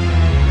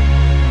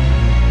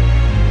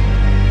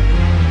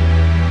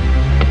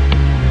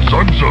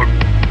 Sunset.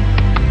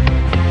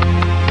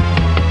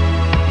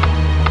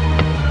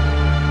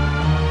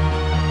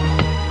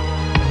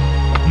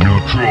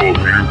 Neutral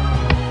here.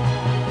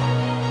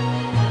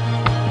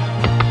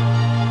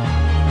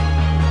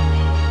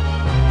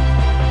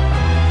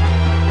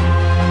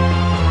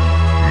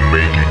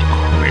 Make it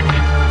quick.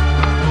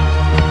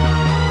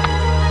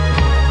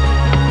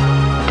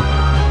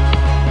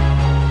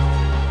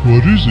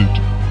 What is it?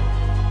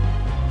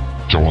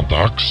 John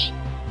Dax.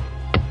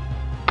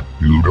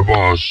 You the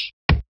boss.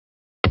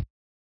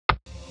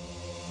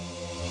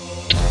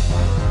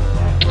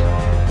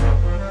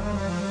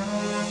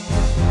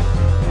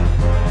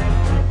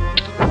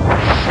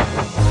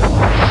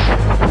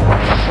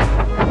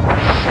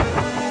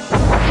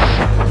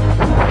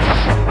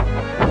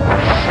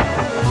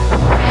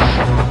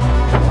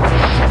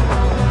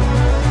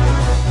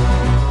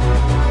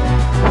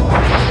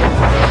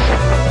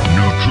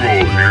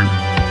 Neutral here.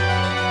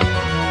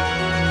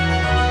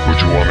 What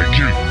you wanna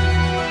kill?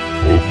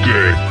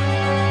 Okay.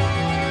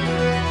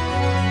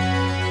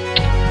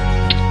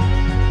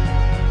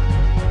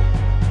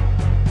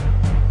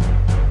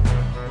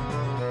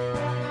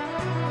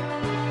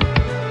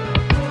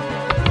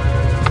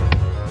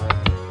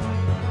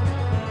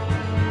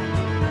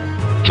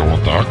 John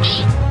Dax.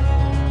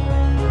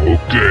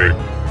 Okay.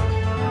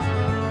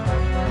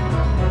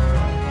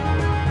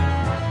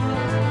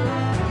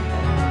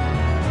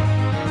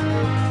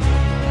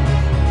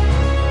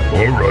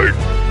 All right.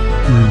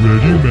 We're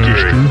ready,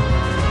 Master.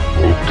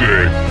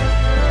 Okay.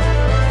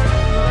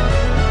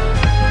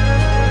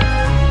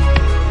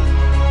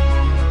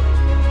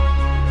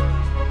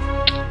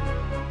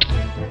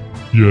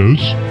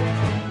 Yes.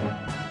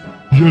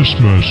 Yes,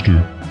 Master.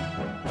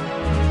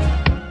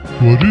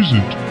 What is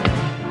it?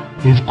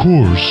 Of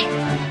course.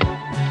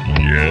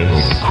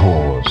 Yes. Of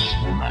course,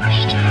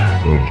 Master.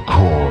 Of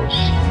course,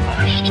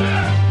 Master.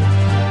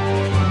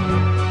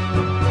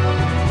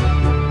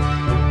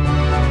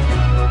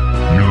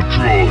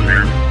 Neutral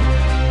here.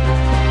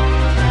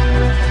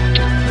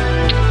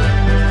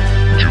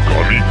 You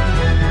got me?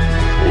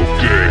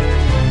 Okay.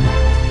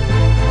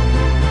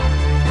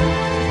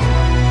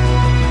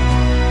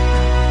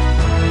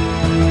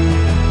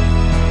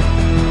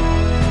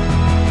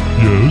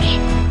 Yes,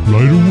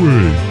 right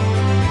away.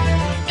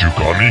 You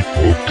got me?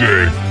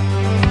 Okay.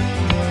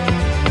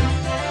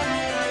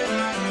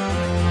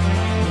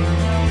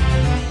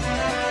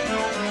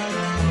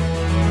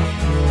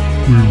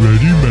 We're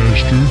ready,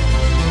 Master.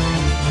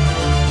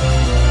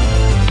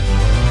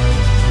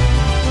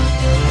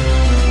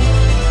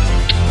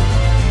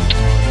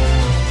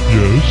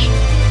 Yes.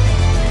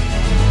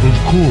 Of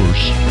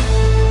course.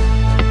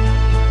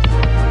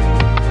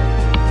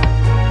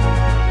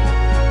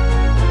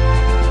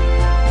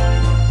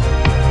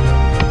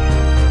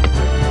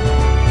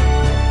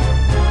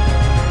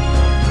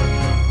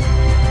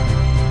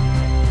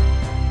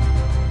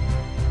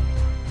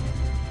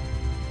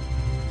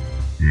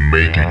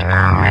 Make it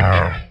quick.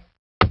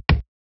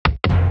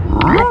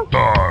 Look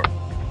there!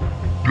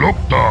 Look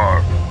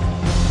there!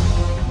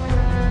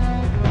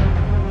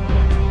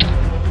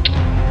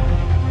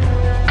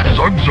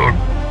 Zug zug!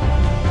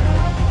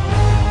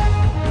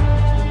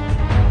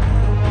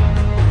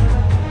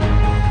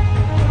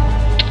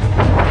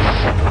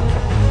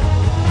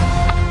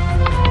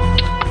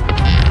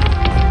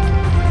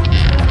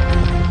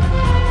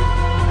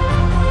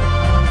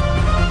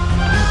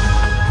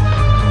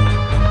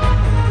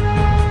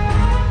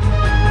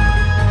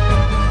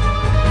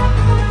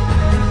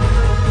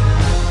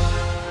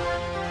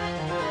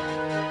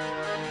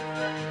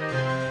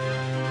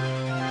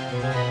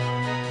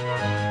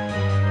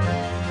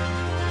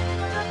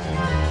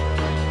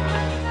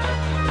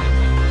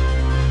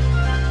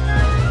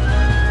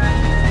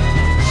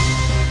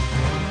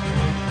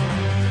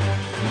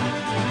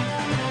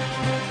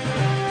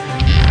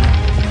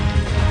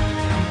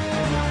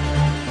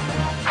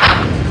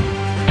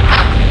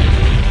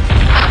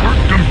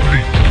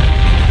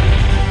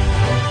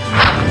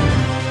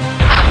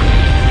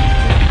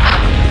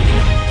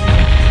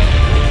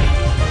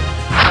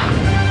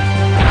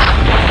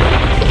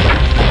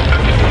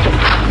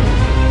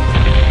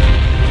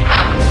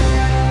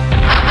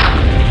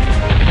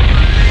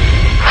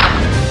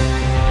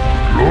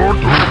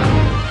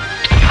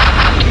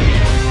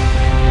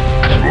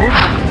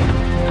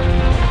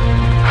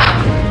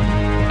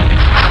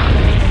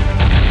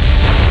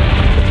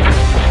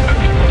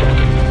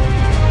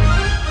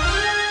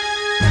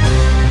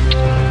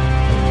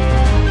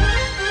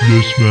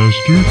 Yes,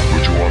 Master.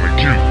 What you want me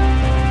to?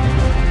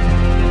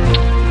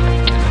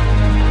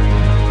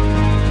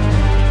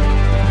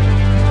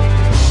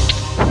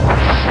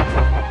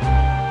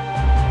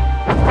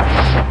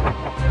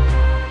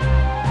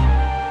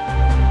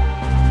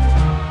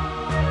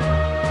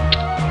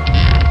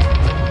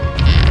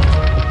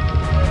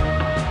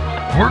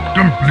 Work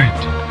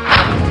complete.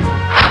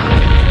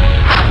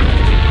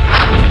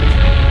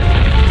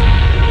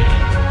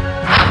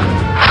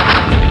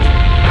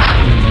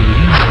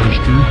 Ready,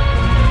 Master.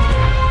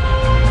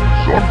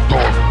 Zug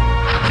dog.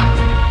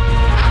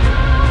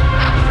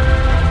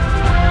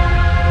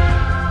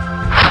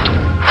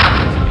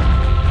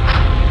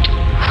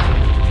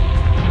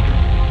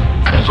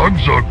 Zug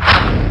zug.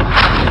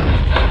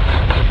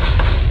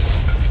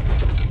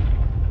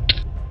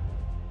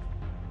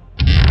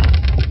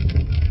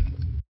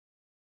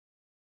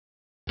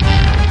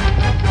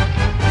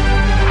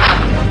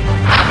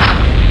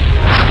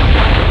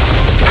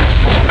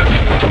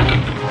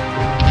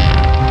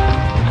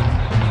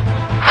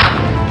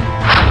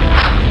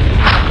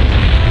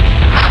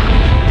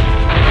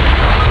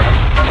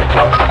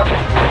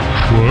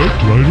 What?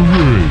 Right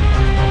away.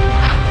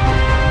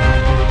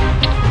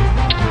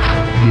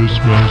 Yes,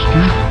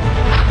 Master.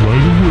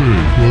 Right away.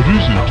 What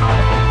is it?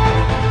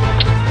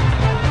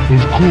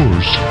 Of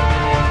course.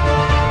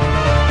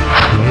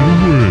 Right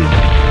away.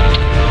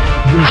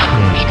 Yes,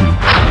 Master.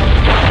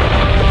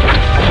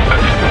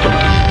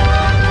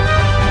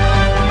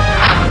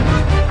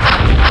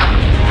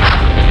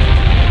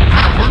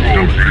 Work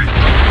complete.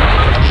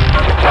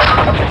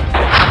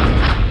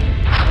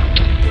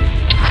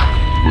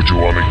 What you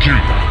want me to?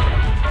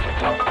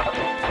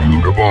 You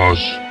the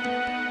boss.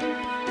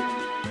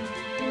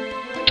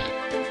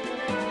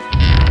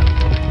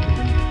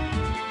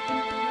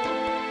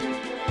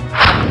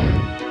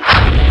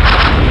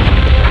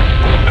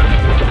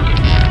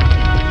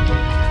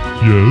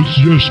 Yes,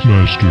 yes,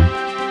 Master.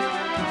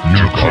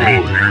 You come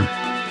in here.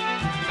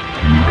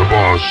 You the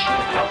boss.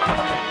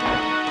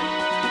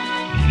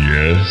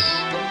 Yes.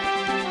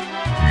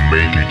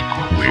 Make it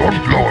quick.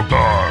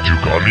 You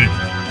got me?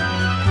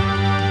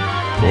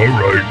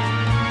 Alright.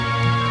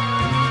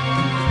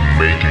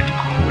 Make it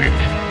quick.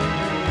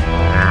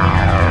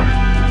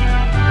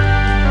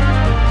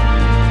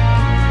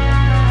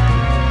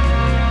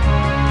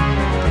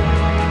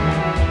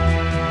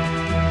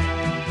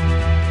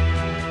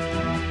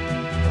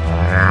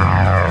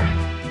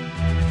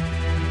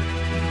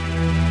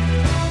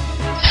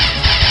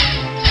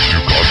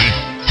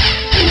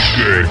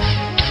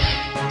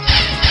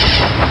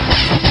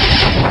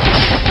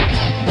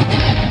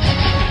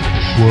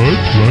 What?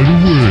 Right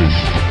away.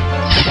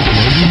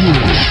 Right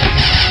away.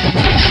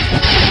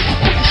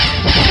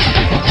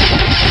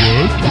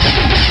 What?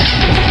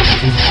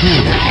 Of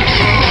course.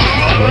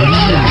 Right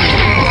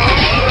away.